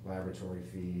 testing laboratory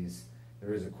fees.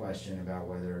 There is a question about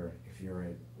whether if you're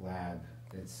a lab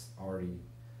that's already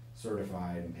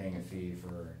certified and paying a fee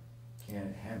for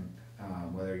hemp,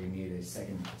 whether you need a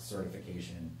second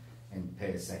certification and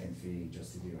pay a second fee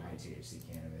just to do high THC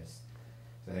cannabis.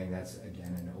 So I think that's,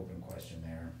 again, an open question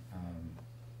there.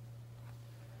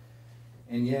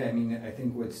 And yeah, I mean, I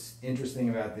think what's interesting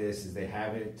about this is they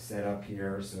have it set up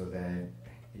here so that,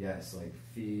 yes, like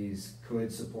fees could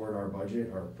support our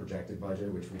budget, our projected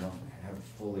budget, which we don't have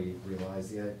fully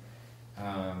realized yet.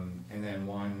 And then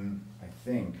one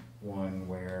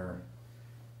where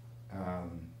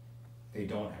they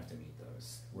don't have to meet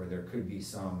those, where there could be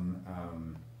some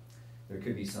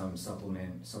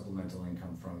supplemental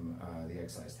income from the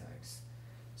excise tax,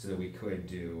 so that we could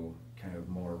do kind of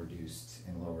more reduced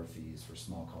and lower fees for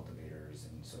small cultivators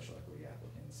and social equity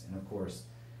applicants. And of course,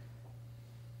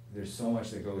 there's so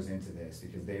much that goes into this,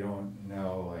 because they don't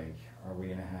know, like, are we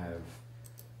gonna have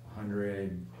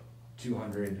 100,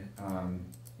 200,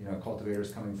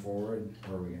 cultivators coming forward,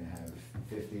 or are we gonna have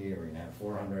 50, or are we gonna have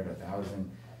 400, 1,000?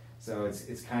 So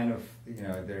it's kind of,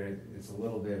 it's a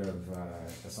little bit of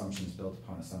assumptions built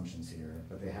upon assumptions here,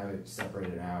 but they have it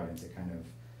separated out into kind of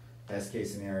best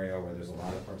case scenario where there's a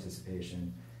lot of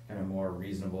participation, kind of more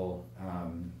reasonable,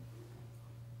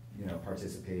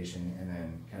 participation, and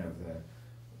then kind of the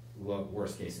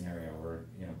worst case scenario where,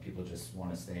 people just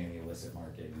want to stay in the illicit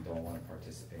market and don't want to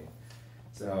participate.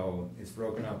 So it's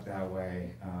broken up that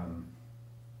way.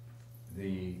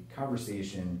 The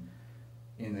conversation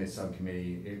in the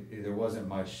subcommittee, there wasn't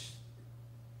much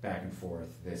back and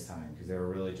forth this time, because they were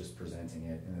really just presenting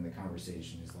it, and then the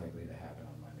conversation is likely to happen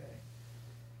on Monday.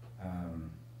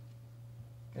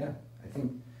 I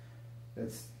think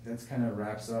that's kind of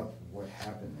wraps up what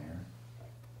happened there.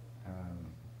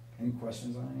 Any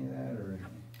questions on any of that, or?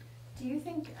 Do you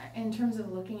think, in terms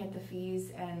of looking at the fees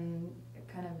and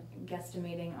kind of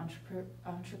guesstimating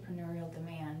entrepreneurial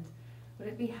demand, would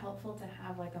it be helpful to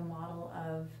have like a model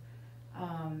of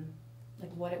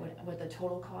like what the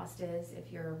total cost is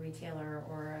if you're a retailer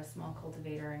or a small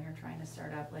cultivator and you're trying to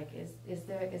start up? Like, is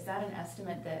that an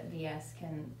estimate that VS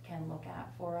can look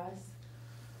at for us?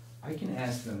 I can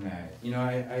ask them that.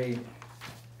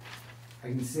 I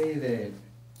can say that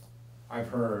I've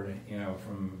heard,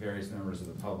 from various members of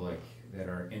the public that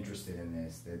are interested in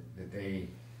this, that they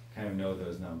kind of know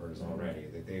those numbers already,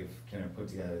 that they've kind of put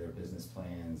together their business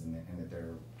plans, and that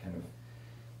they're kind of,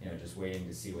 just waiting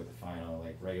to see what the final,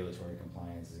 like, regulatory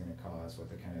compliance is gonna cost, what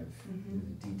the kind of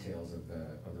the details of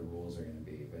the rules are gonna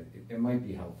be. But it might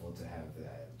be helpful to have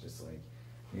that, just like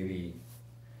maybe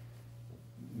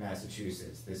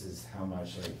Massachusetts, this is how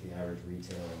much, like, the average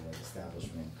retail, like,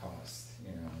 establishment costs,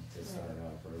 to start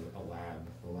up, or a lab.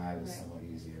 The lab is somewhat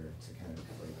easier to kind of,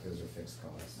 like, those are fixed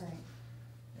costs. Right.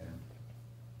 Yeah.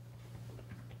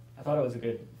 I thought it was a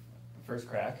good first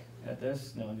crack at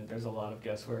this, knowing that there's a lot of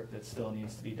guesswork that still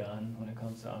needs to be done when it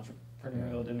comes to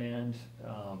entrepreneurial demand,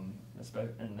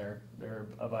 and they're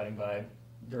abiding by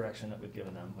direction that we've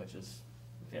given them, which is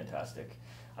fantastic.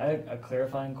 I had a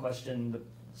clarifying question.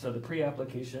 So the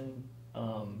pre-application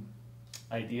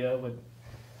idea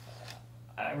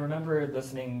I remember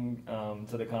listening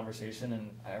to the conversation, and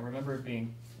I remember it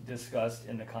being discussed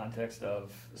in the context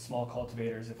of small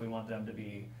cultivators, if we want them to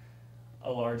be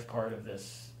a large part of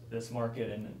this market,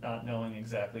 and not knowing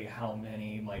exactly how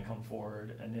many might come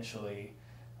forward initially,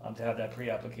 to have that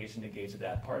pre-application to gauge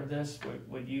that part of this.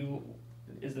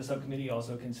 Is the subcommittee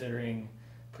also considering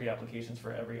pre-applications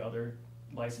for every other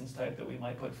license type that we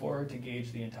might put forward to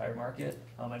gauge the entire market?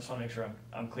 I just want to make sure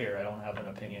I'm clear. I don't have an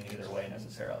opinion either way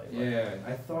necessarily. Yeah,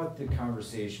 I thought the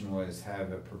conversation was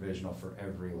have a provisional for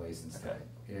every license type.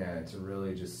 Yeah, to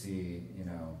really just see,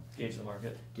 gauge the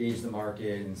market. Gauge the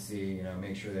market and see,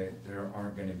 make sure that there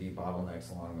aren't going to be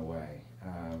bottlenecks along the way.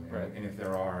 And if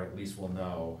there are, at least we'll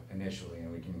know initially,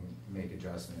 and we can make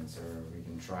adjustments, or we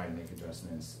can try to make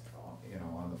adjustments,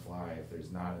 on the fly if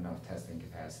there's not enough testing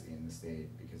capacity in the state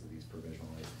because of these provisional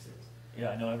licenses. Yeah,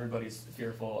 I know everybody's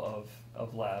fearful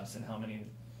of labs and how many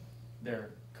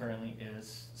there currently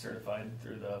is certified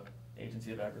through the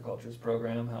Agency of Agriculture's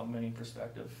program, how many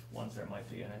prospective ones there might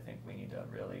be, and I think we need to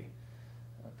really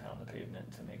pound the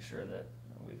pavement to make sure that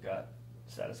we've got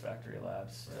satisfactory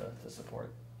labs to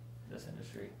support this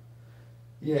industry.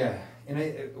 Yeah,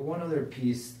 and one other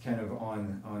piece kind of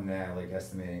on that, like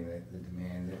estimating the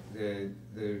demand,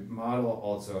 the model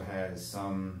also has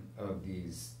some of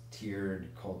these tiered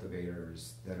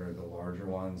cultivators that are the larger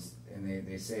ones, and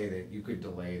they say that you could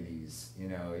delay these,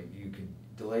 you could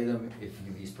delay them if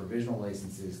these provisional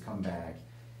licenses come back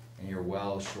and you're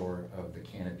well short of the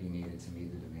canopy needed to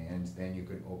meet the demand, then you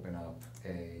could open up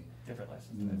a different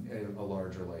license type. A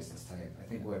larger license type. I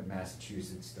think what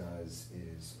Massachusetts does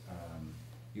is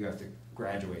you have to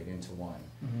graduate into one.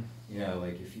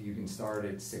 Like if you can start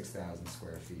at 6,000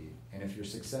 square feet, and if you're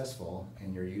successful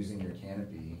and you're using your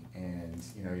canopy and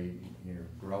you're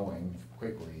growing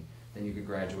quickly, then you could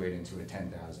graduate into a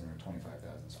 10,000 or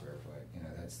 25,000 square foot.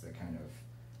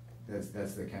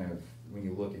 That's the kind of when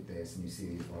you look at this and you see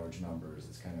these large numbers,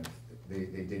 it's kind of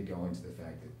they did go into the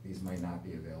fact that these might not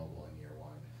be available in year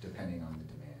one, depending on the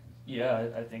demand. Yeah,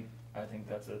 I think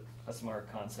that's a smart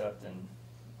concept, and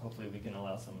hopefully we can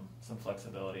allow some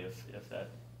flexibility if that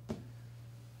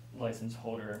license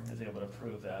holder is able to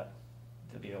prove that,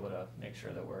 to be able to make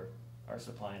sure that our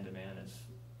supply and demand is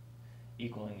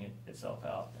equaling itself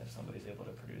out if somebody's able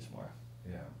to produce more.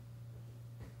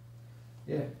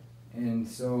 Yeah, and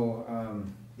so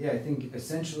I think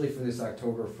essentially for this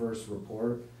October 1st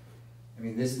report, I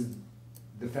mean, this is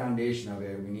the foundation of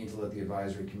it. We need to let the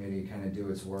advisory committee kind of do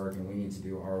its work, and we need to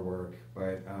do our work,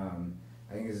 but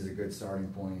I think this is a good starting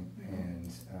point,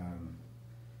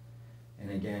 and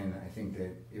again, I think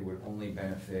that it would only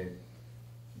benefit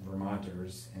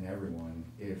Vermonters and everyone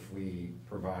if we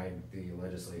provide the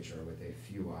legislature with a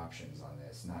few options on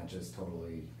this, not just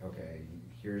totally, okay,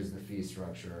 here's the fee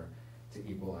structure to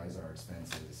equalize our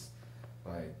expenses,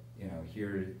 but you know,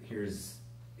 here's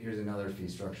another fee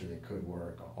structure that could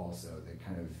work also, that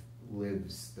kind of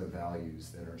lives the values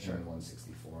that are in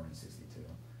 164 and 62.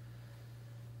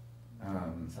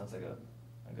 Sounds like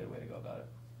a good way to go about it.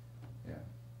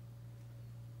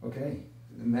 Yeah. Okay,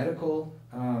 the medical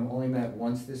only met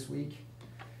once this week,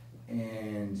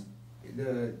 and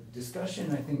the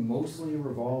discussion, I think, mostly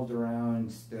revolved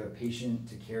around the patient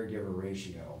to caregiver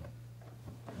ratio.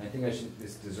 And I think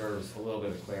this deserves a little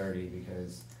bit of clarity,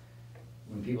 because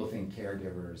when people think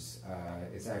caregivers,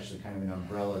 it's actually kind of an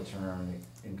umbrella term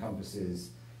that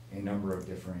encompasses a number of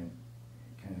different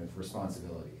kind of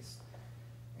responsibilities.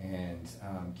 And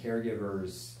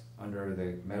caregivers under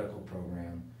the medical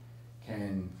program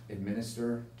can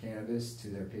administer cannabis to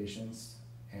their patients,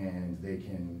 and they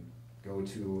can go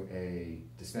to a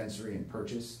dispensary and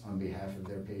purchase on behalf of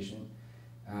their patient,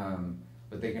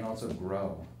 but they can also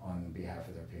grow on behalf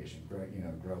of their patient,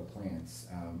 grow plants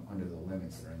under the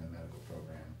limits that are in the medical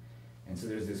program. And so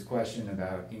there's this question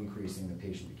about increasing the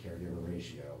patient to caregiver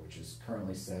ratio, which is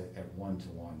currently set at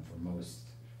 1-to-1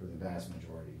 for the vast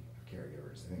majority of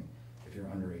caregivers. I think if you're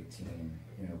under 18,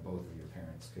 both of your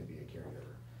parents could be a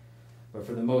caregiver. But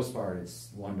for the most part, it's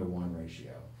 1-to-1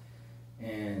 ratio.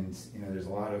 And there's a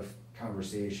lot of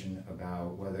conversation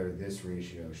about whether this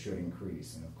ratio should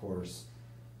increase. And of course,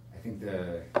 I think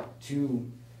the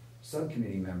two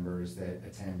subcommittee members that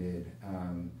attended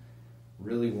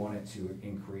really wanted to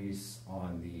increase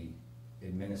on the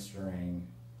administering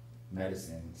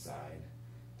medicine side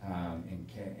and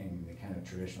the kind of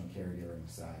traditional caregiving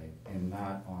side, and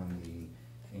not on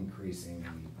the increasing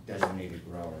the designated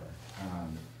grower.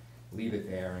 Leave it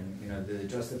there, and the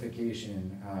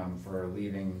justification for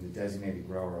leaving the designated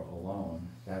grower alone,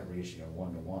 that ratio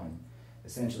 1-to-1,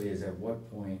 essentially is at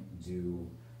what point do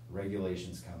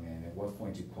regulations come in? At what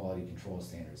point do quality control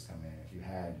standards come in? If you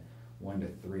had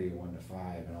 1-to-3,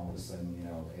 1-to-5, and all of a sudden,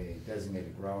 a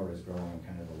designated grower is growing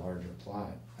kind of a larger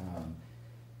plot,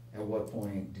 at what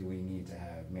point do we need to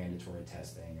have mandatory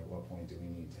testing? At what point do we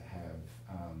need to have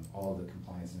all the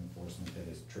compliance and enforcement that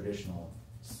is traditional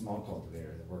small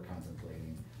cultivator that we're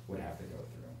contemplating would have to go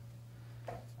through?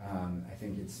 I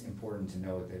think it's important to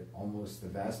note that almost the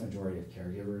vast majority of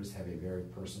caregivers have a very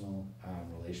personal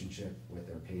relationship with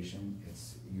their patient.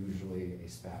 It's usually a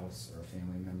spouse or a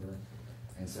family member.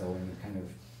 And so when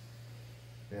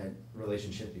that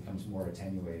relationship becomes more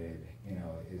attenuated,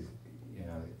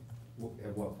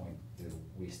 at what point do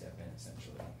we step in,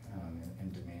 essentially,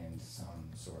 and demand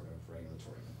some sort of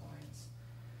regulatory compliance?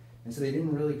 And so they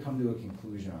didn't really come to a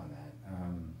conclusion on that.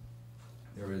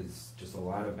 There was just a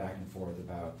lot of back and forth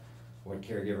about what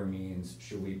caregiver means.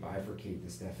 Should we bifurcate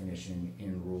this definition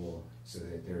in rule so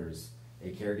that there's a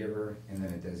caregiver and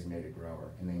then a designated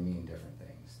grower, and they mean different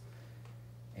things?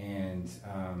 And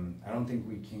I don't think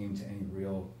the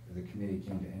committee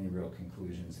came to any real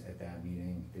conclusions at that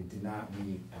meeting. They did not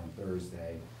meet on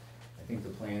Thursday. I think the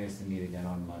plan is to meet again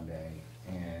on Monday.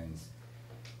 And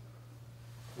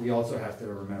we also have to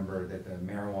remember that the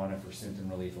Marijuana for Symptom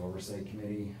Relief Oversight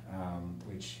Committee,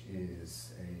 which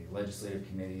is a legislative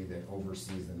committee that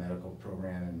oversees the medical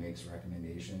program and makes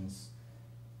recommendations,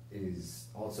 is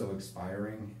also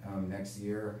expiring next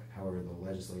year. However, the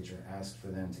legislature asked for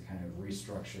them to kind of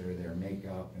restructure their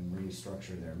makeup and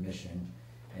restructure their mission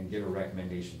and give a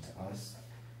recommendation to us.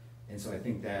 And so I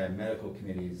think that medical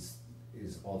committee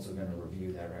is also going to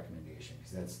review that recommendation,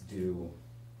 because that's due.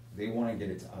 They want to get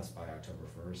it to us by October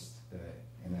 1st,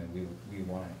 and then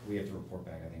we have to report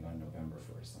back, I think, on November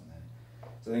 1st on that.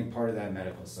 So I think part of that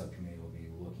medical subcommittee will be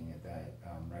looking at that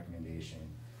recommendation,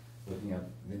 looking at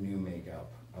the new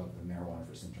makeup of the Marijuana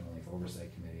for Symptom Relief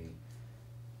Oversight Committee,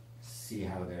 see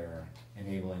how their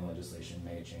enabling legislation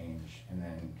may change, and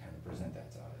then kind of present that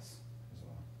to us as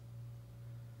well.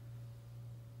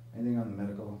 Anything on the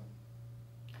medical?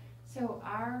 So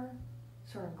our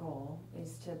sort of goal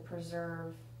is to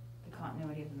preserve the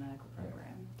continuity of the medical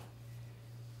program.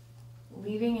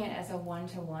 Leaving it as a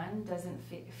 1-to-1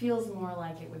 feels more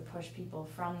like it would push people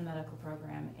from the medical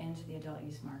program into the adult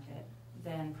use market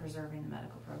than preserving the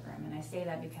medical program. And I say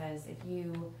that because if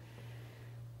you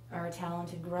are a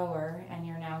talented grower and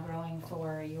you're now growing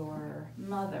for your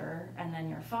mother, and then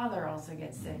your father also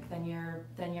gets sick, then you're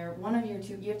one of your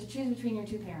two, you have to choose between your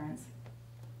two parents.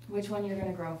 which one you're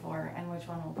gonna grow for and which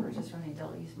one will purchase from the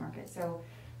adult use market. So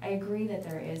I agree that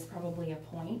there is probably a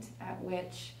point at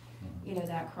which, you know,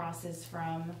 that crosses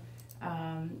from,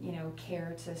 you know,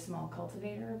 care to small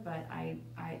cultivator, but I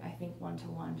think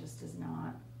one-to-one just is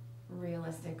not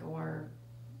realistic or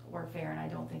fair, and I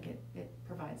don't think it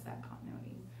provides that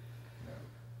continuity.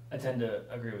 I tend to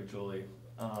agree with Julie.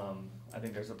 I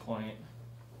think there's a point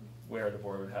where the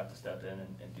board would have to step in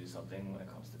and do something when it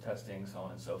comes to testing, so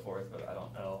on and so forth, but I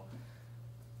don't know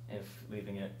if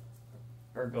leaving it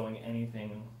or going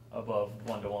anything above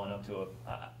one-to-one up to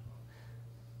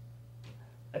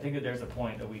I think that there's a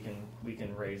point that we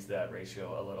can raise that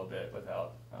ratio a little bit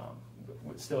without,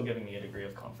 still giving me a degree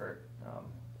of comfort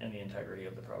in the integrity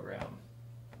of the program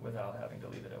without having to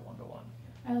leave it at one-to-one.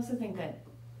 I also think that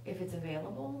if it's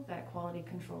available, that quality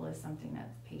control is something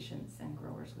that patients and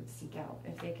growers would seek out.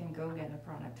 If they can go get a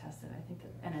product tested, I think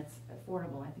that, and it's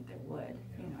affordable, I think they would.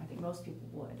 Yeah. You know, I think most people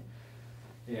would.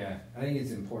 Yeah, I think it's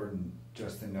important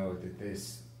just to note that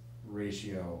this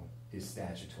ratio is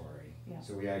statutory. Yeah.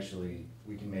 So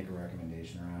we can make a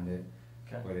recommendation around it,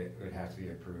 Okay. but it would have to be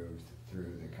approved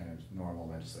through the kind of normal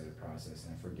legislative process.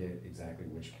 And I forget exactly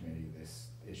which committee this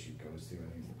issue goes to. I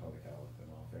think it's the Public Health and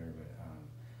Welfare, but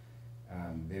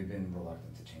they've been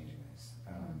reluctant to changing this.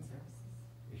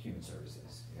 Human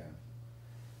Services,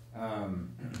 yeah.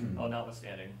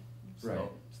 Notwithstanding,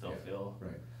 still feel.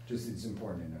 Right, just it's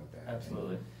important to note that.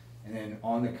 Absolutely. And then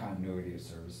on the continuity of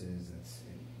services, it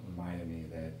reminded me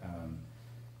that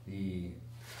the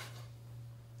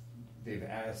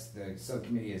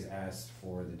subcommittee has asked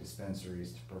for the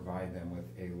dispensaries to provide them with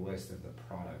a list of the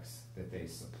products that they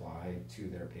supply to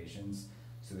their patients,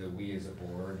 so that we as a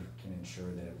board can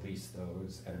ensure that at least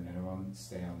those, at a minimum,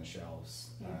 stay on the shelves.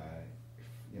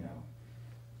 Yeah.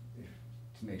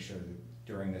 To make sure that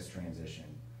during this transition,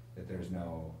 that there's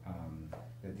no,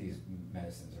 that these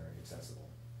medicines are accessible.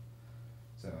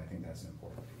 So I think that's an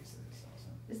important piece of this also.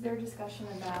 Is there discussion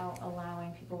about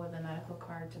allowing people with a medical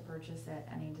card to purchase at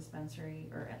any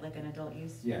dispensary or at like an adult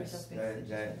use? Yes, retail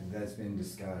space? that's been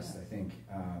discussed. Yeah.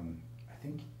 I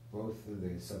think both of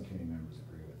the subcommittee members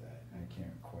agree with that. I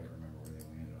can't quite remember where they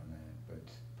landed on that, but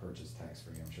purchase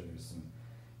tax-free, I'm sure there's some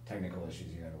technical issues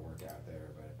you gotta work out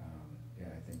there, but, yeah,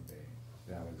 I think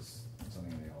that was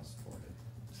something they all supported.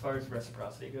 As far as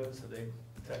reciprocity goes, have they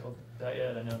tackled that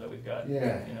yet? I know that we've got,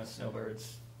 Yeah. you know,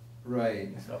 snowbirds Right.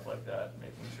 and stuff like that,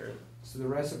 making sure. So the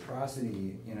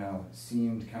reciprocity,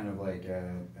 seemed kind of like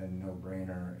a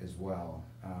no-brainer as well.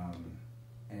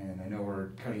 And I know we're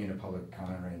cutting into public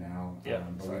comment right now, Yeah,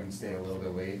 but we sorry. can stay a little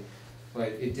bit late.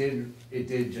 But it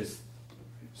did just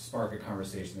spark a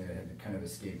conversation that had kind of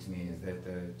escaped me, is that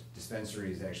the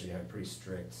dispensaries actually have pretty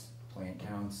strict plant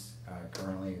counts.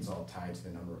 Currently, it's all tied to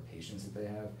the number of patients that they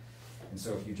have. And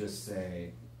so if you just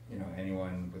say,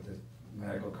 anyone with a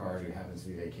medical card who happens to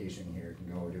be vacationing here can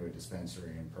go to a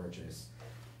dispensary and purchase,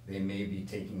 they may be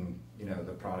taking,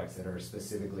 the products that are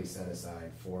specifically set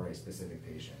aside for a specific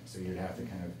patient. So you'd have to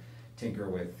kind of tinker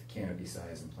with canopy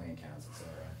size and plant counts, et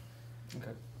cetera.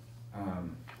 Okay.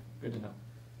 Good to know.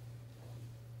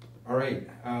 All right,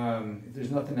 if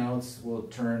there's nothing else, we'll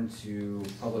turn to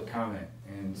public comment.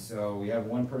 And so we have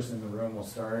one person in the room. We'll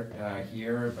start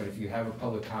here, but if you have a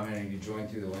public comment and you join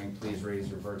through the link, please raise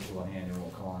your virtual hand and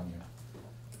we'll call on you.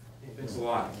 Thanks a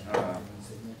lot.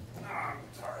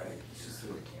 Sorry, it's just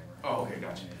through the camera. Oh, okay,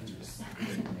 gotcha. Just give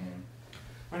your name.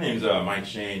 My name's Mike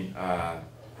Shane.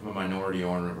 I'm a minority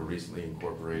owner of a recently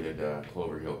incorporated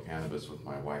Clover Hill Cannabis with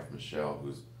my wife Michelle,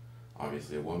 who's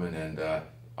obviously a woman and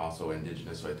also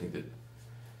indigenous. So I think that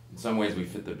in some ways we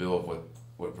fit the bill of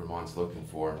what Vermont's looking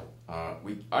for.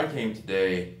 I came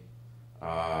today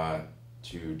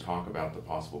to talk about the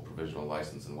possible provisional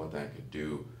license and what that could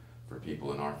do for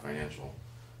people in our financial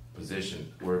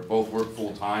position. We both work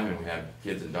full-time and we have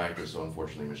kids in diapers, so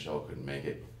unfortunately Michelle couldn't make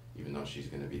it, even though she's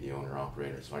going to be the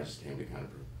owner-operator. So I just came to kind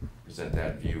of present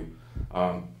that view.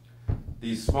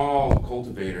 These small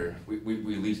cultivator, we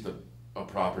leased a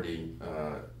property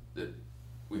that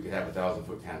we could have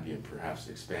 1,000-foot canopy and perhaps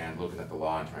expand, looking at the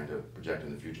law and trying to project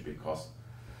in the future, because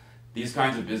these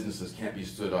kinds of businesses can't be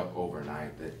stood up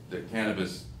overnight. The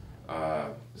cannabis,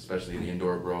 especially the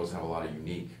indoor grows, have a lot of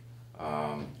unique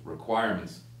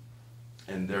requirements,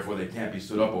 and therefore they can't be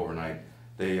stood up overnight.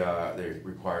 They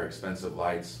require expensive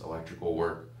lights, electrical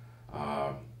work,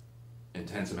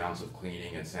 intense amounts of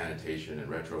cleaning and sanitation and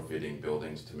retrofitting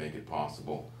buildings to make it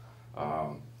possible.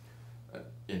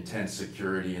 Intense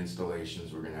security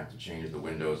installations. We're going to have to change the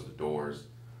windows, the doors.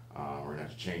 We're going to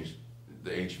have to change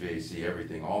the HVAC,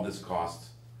 everything. All this costs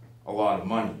a lot of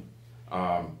money.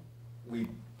 We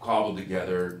cobbled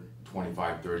together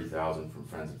 $25,000-30,000 from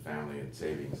friends and family and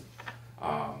savings.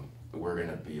 We're going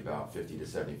to be about $50,000 to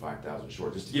 $75,000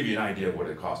 short, just to give you an idea of what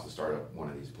it costs to start up one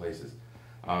of these places.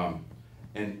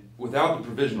 And without the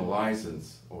provisional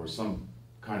license or some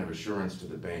kind of assurance to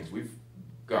the banks, we've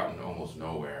gotten almost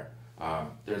nowhere.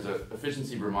 There's a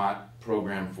Efficiency Vermont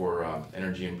program for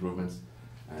energy improvements,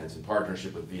 and it's in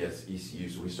partnership with VSECU.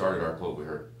 So we started our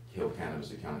Clover Hill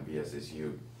Cannabis account at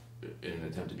VSECU in an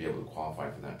attempt to be able to qualify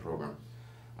for that program.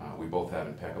 We both have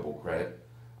impeccable credit.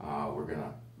 We're going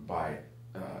to buy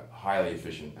highly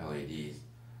efficient LEDs,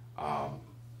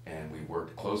 and we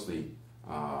worked closely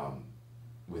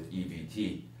with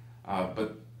EVT,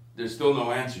 but there's still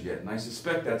no answer yet, and I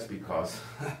suspect that's because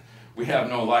we have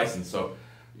no license. So,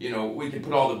 we can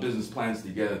put all the business plans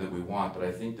together that we want, but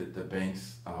I think that the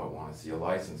banks want to see a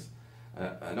license.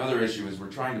 Another issue is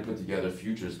we're trying to put together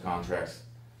futures contracts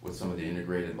with some of the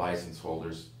integrated license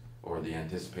holders or the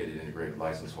anticipated integrated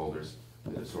license holders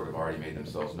that have sort of already made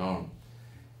themselves known,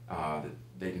 that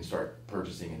they can start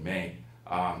purchasing in May.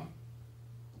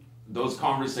 Those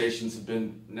conversations have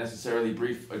been necessarily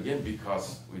brief, again,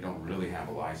 because we don't really have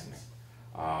a license.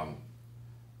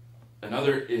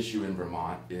 Another issue in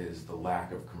Vermont is the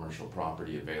lack of commercial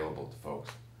property available to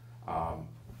folks.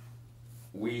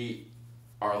 We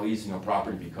are leasing a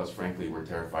property because, frankly, we're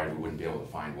terrified we wouldn't be able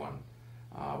to find one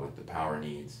with the power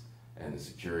needs and the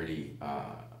security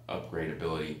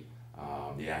upgradability,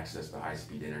 the access to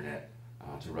high-speed internet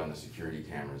to run the security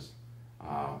cameras,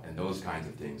 and those kinds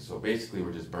of things. So basically,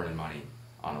 we're just burning money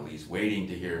on a lease, waiting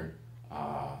to hear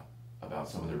about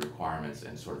some of the requirements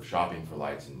and sort of shopping for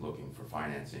lights and looking for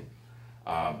financing.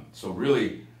 So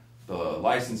really, the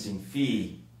licensing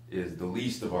fee is the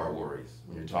least of our worries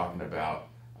when you're talking about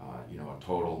a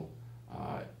total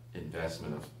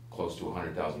investment of close to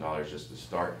 $100,000 just to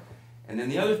start. And then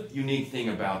the other unique thing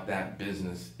about that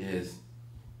business is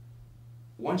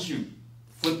once you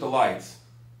flip the lights,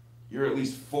 you're at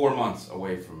least 4 months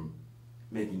away from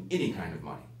making any kind of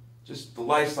money. Just the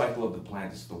life cycle of the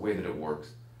plant is the way that it works.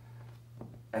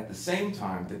 At the same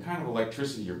time, the kind of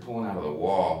electricity you're pulling out of the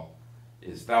wall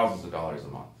is thousands of dollars a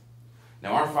month.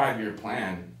 Now, our 5-year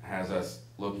plan has us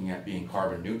looking at being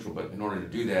carbon neutral, but in order to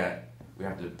do that, we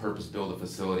have to purpose build a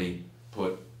facility,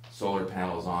 put solar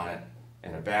panels on it,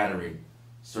 and a battery.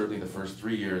 Certainly the first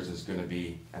 3 years is going to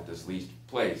be at this leased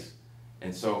place.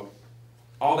 And so,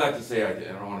 all that to say, I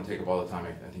don't want to take up all the time.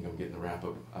 I think I'm getting the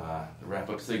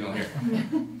wrap-up signal here.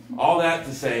 All that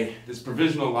to say, this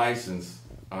provisional license,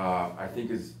 I think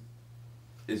is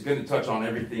going to touch on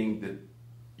everything that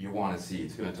you want to see.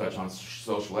 It's going to touch on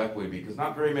social equity, because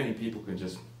not very many people can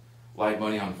just light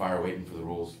money on fire waiting for the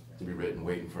rules to be written,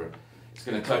 waiting for it. It's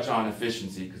going to touch on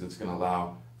efficiency, because it's going to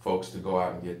allow folks to go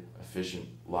out and get efficient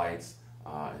lights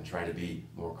and try to be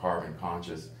more carbon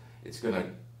conscious. It's going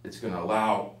to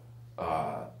allow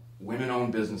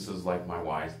women-owned businesses like my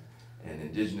wife and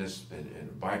indigenous and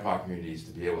BIPOC communities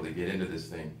to be able to get into this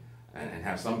thing and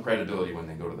have some credibility when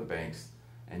they go to the banks,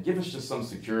 and give us just some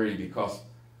security, because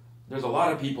there's a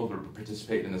lot of people that are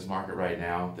participating in this market right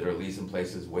now that are leasing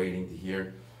places waiting to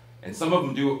hear, and some of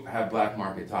them do have black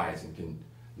market ties and can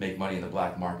make money in the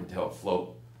black market to help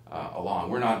float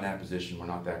along. We're not in that position. We're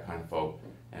not that kind of folk,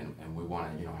 and we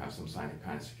want to have some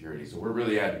kind of security. So we're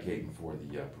really advocating for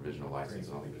the provisional license,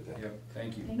 and I'll leave it at that. Yep,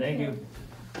 thank you. Thank you.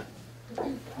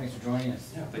 Thanks for joining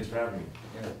us. Yeah, thanks for having me.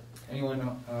 Yeah.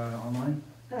 Anyone online?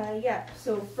 Yeah,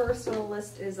 so first on the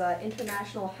list is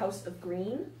International House of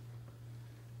Green.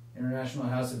 International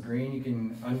House of Green, you can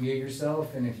unmute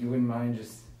yourself, and if you wouldn't mind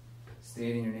just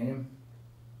stating your name.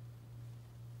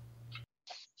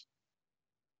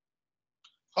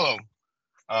 Hello,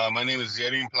 my name is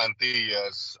Yerin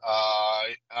Plantillas.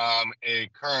 I am a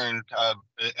current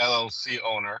LLC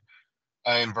owner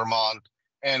in Vermont,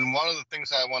 and one of the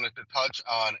things I wanted to touch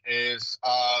on is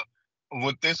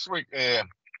with this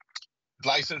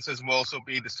licenses will also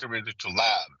be distributed to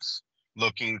labs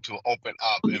looking to open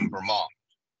up in Vermont.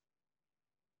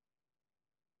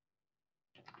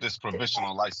 This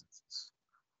provisional licenses.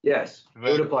 Yes, it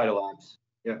would apply to labs.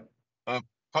 Yeah.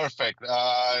 Perfect.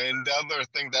 And the other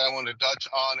thing that I want to touch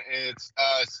on is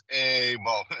as a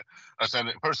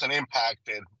person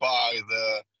impacted by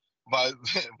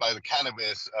the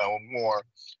cannabis war,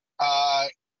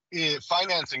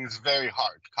 financing is very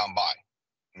hard to come by.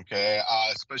 Okay,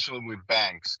 especially with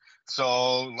banks.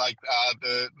 So, like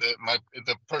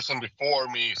the person before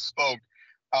me spoke,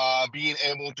 being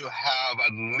able to have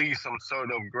at least some sort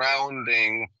of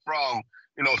grounding from,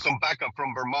 some backup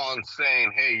from Vermont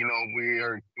saying, hey,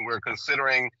 we're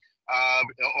considering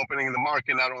opening the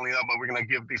market. Not only that, but we're going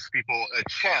to give these people a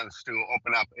chance to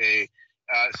open up a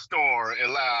store, a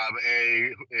lab,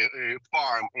 a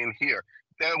farm in here.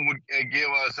 That would give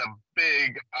us a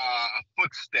big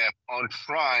footstep on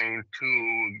trying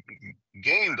to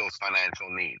gain those financial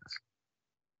needs.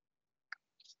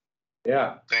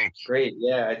 Yeah, Thank you. great.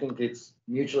 Yeah, I think it's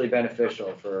mutually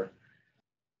beneficial for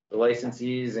the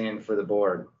licensees and for the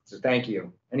board. So thank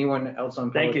you. Anyone else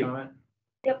on Thank public you. comment?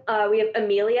 Yep, we have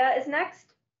Amelia is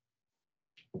next.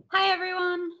 Hi,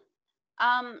 everyone.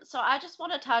 So I just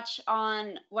want to touch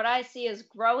on what I see as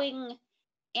growing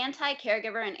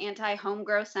anti-caregiver and anti-home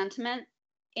grow sentiment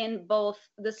in both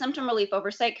the Symptom Relief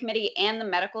Oversight Committee and the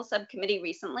Medical Subcommittee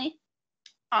recently.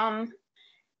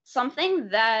 Something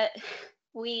that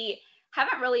we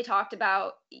haven't really talked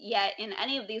about yet in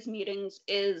any of these meetings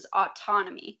is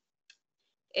autonomy.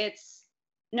 It's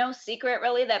no secret,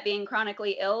 really, that being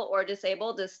chronically ill or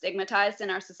disabled is stigmatized in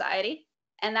our society,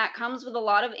 and that comes with a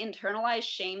lot of internalized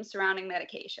shame surrounding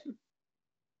medication.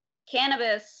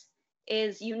 Cannabis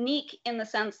is unique in the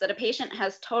sense that a patient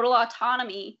has total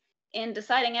autonomy in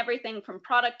deciding everything from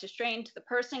product to strain to the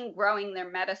person growing their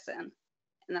medicine,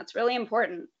 and that's really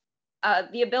important.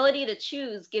 The ability to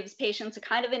choose gives patients a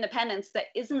kind of independence that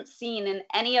isn't seen in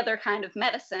any other kind of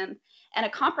medicine, and a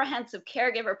comprehensive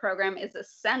caregiver program is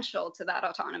essential to that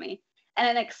autonomy. And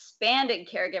an expanded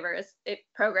caregiver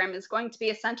program is going to be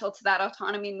essential to that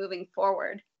autonomy moving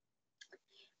forward.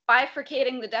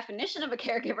 Bifurcating the definition of a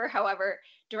caregiver, however,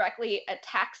 directly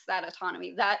attacks that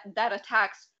autonomy. That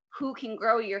attacks who can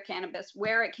grow your cannabis,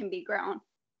 where it can be grown,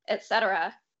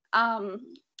 etc. And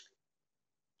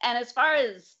as far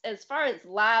as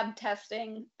lab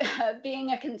testing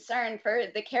being a concern for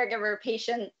the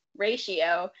caregiver-patient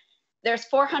ratio, there's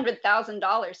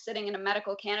 $400,000 sitting in a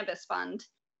medical cannabis fund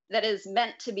that is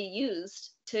meant to be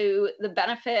used to the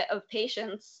benefit of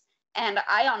patients. And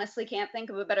I honestly can't think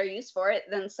of a better use for it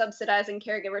than subsidizing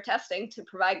caregiver testing to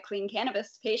provide clean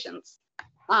cannabis to patients.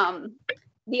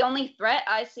 The only threat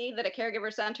I see that a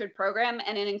caregiver-centered program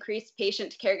and an increased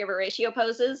patient-to-caregiver ratio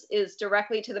poses is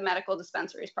directly to the medical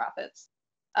dispensary's profits.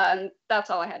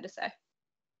 That's all I had to say.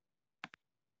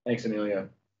 Thanks, Amelia.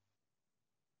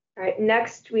 All right,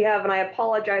 next we have, and I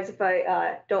apologize if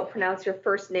I don't pronounce your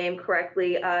first name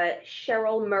correctly,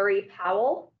 Cheryl Murray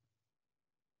Powell.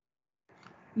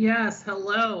 Yes,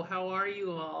 hello, how are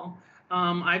you all?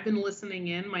 I've been listening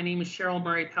in. My name is Cheryl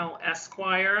Murray Powell,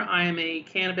 Esquire. I am a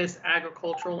cannabis,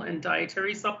 agricultural, and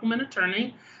dietary supplement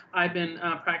attorney. I've been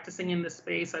practicing in this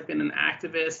space. I've been an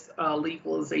activist,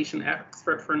 legalization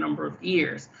expert for a number of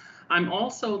years. I'm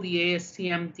also the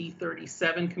ASTM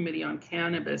D37 Committee on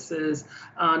Cannabis's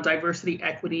Diversity,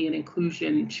 Equity, and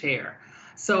Inclusion Chair.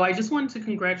 So I just wanted to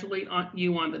congratulate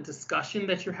you on the discussion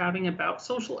that you're having about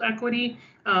social equity,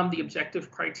 the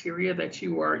objective criteria that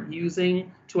you are using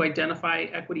to identify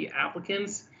equity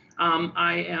applicants.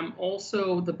 I am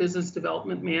also the business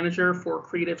development manager for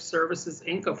Creative Services,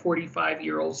 Inc., a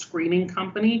 45-year-old screening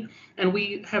company. And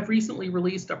we have recently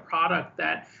released a product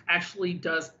that actually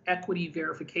does equity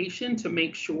verification to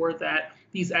make sure that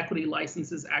these equity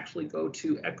licenses actually go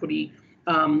to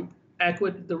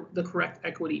the correct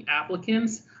equity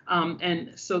applicants,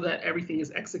 and so that everything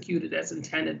is executed as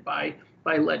intended by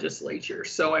legislature.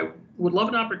 So I would love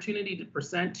an opportunity to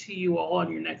present to you all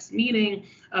on your next meeting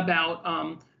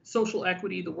about social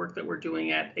equity, the work that we're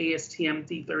doing at ASTM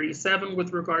D37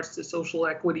 with regards to social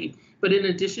equity. But in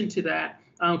addition to that,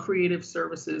 Creative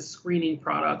Services screening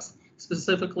products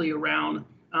specifically around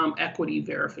equity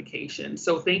verification.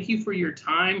 So thank you for your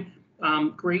time.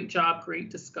 Great job, great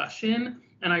discussion.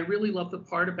 And I really love the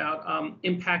part about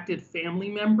impacted family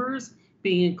members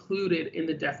being included in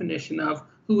the definition of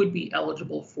who would be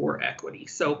eligible for equity.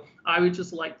 So I would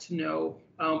just like to know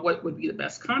what would be the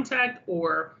best contact,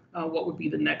 or what would be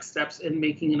the next steps in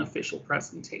making an official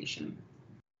presentation.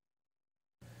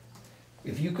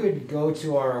 If you could go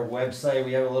to our website,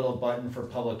 we have a little button for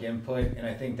public input, and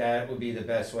I think that would be the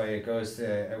best way. It goes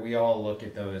to, we all look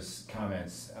at those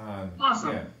comments.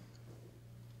 Awesome. Yeah.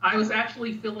 I was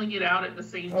actually filling it out at the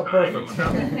same time. Perfect. I'm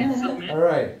about to hit submit. All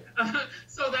right.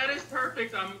 So that is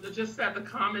perfect. Just at the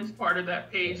comments part of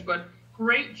that page, but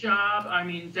great job. I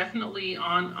mean, definitely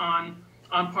on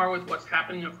par with what's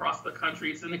happening across the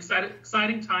country. It's an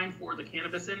exciting time for the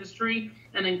cannabis industry,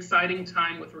 and an exciting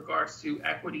time with regards to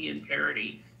equity and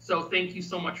parity. So thank you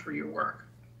so much for your work.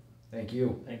 Thank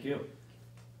you. Thank you.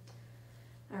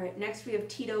 All right, next we have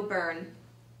Tito Byrne.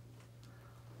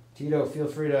 Tito, feel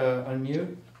free to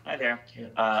unmute. Hi there.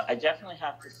 I definitely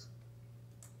have to.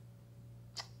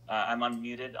 I'm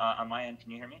unmuted on my end.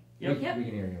 Can you hear me? Yep. We can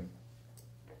hear you.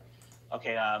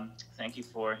 Okay. Thank you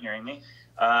for hearing me.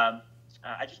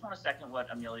 I just want to second what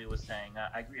Amelia was saying.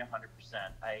 I agree 100%.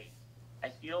 I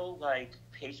feel like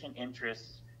patient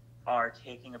interests are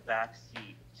taking a back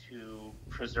seat to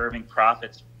preserving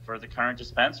profits for the current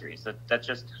dispensaries. That's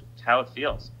just how it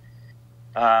feels.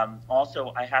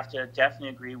 Also, I have to definitely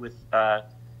agree with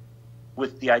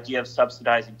the idea of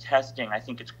subsidizing testing. I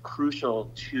think it's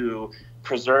crucial to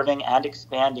preserving and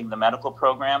expanding the medical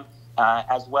program,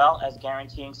 as well as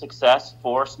guaranteeing success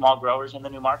for small growers in the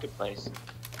new marketplace.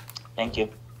 Thank you.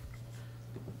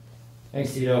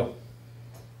 Thanks, Tito.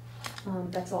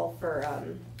 That's all for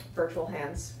virtual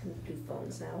hands. Can do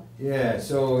phones now. Yeah,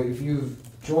 so if you've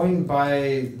joined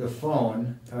by the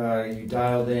phone, you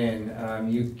dialed in,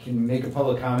 you can make a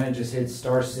public comment, just hit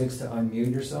 *6 to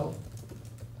unmute yourself.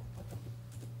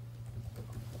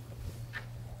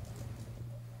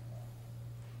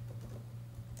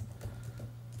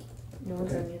 No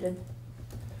one's unmuted.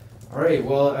 All right,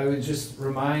 well, I would just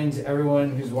remind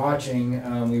everyone who's watching,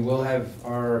 we will have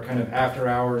our kind of after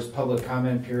hours public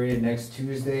comment period next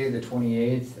Tuesday, the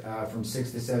 28th, from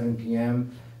 6 to 7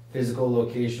 p.m. Physical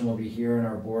location will be here in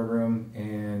our boardroom,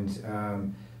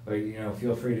 and but you know,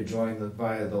 feel free to join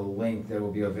via the link that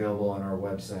will be available on our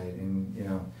website, and you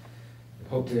know,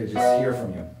 hope to just hear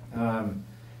from you.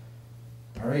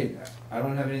 All right, I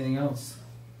don't have anything else.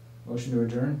 Motion to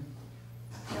adjourn.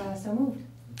 So moved.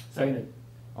 Seconded.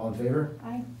 All in favor?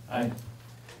 Aye. Aye.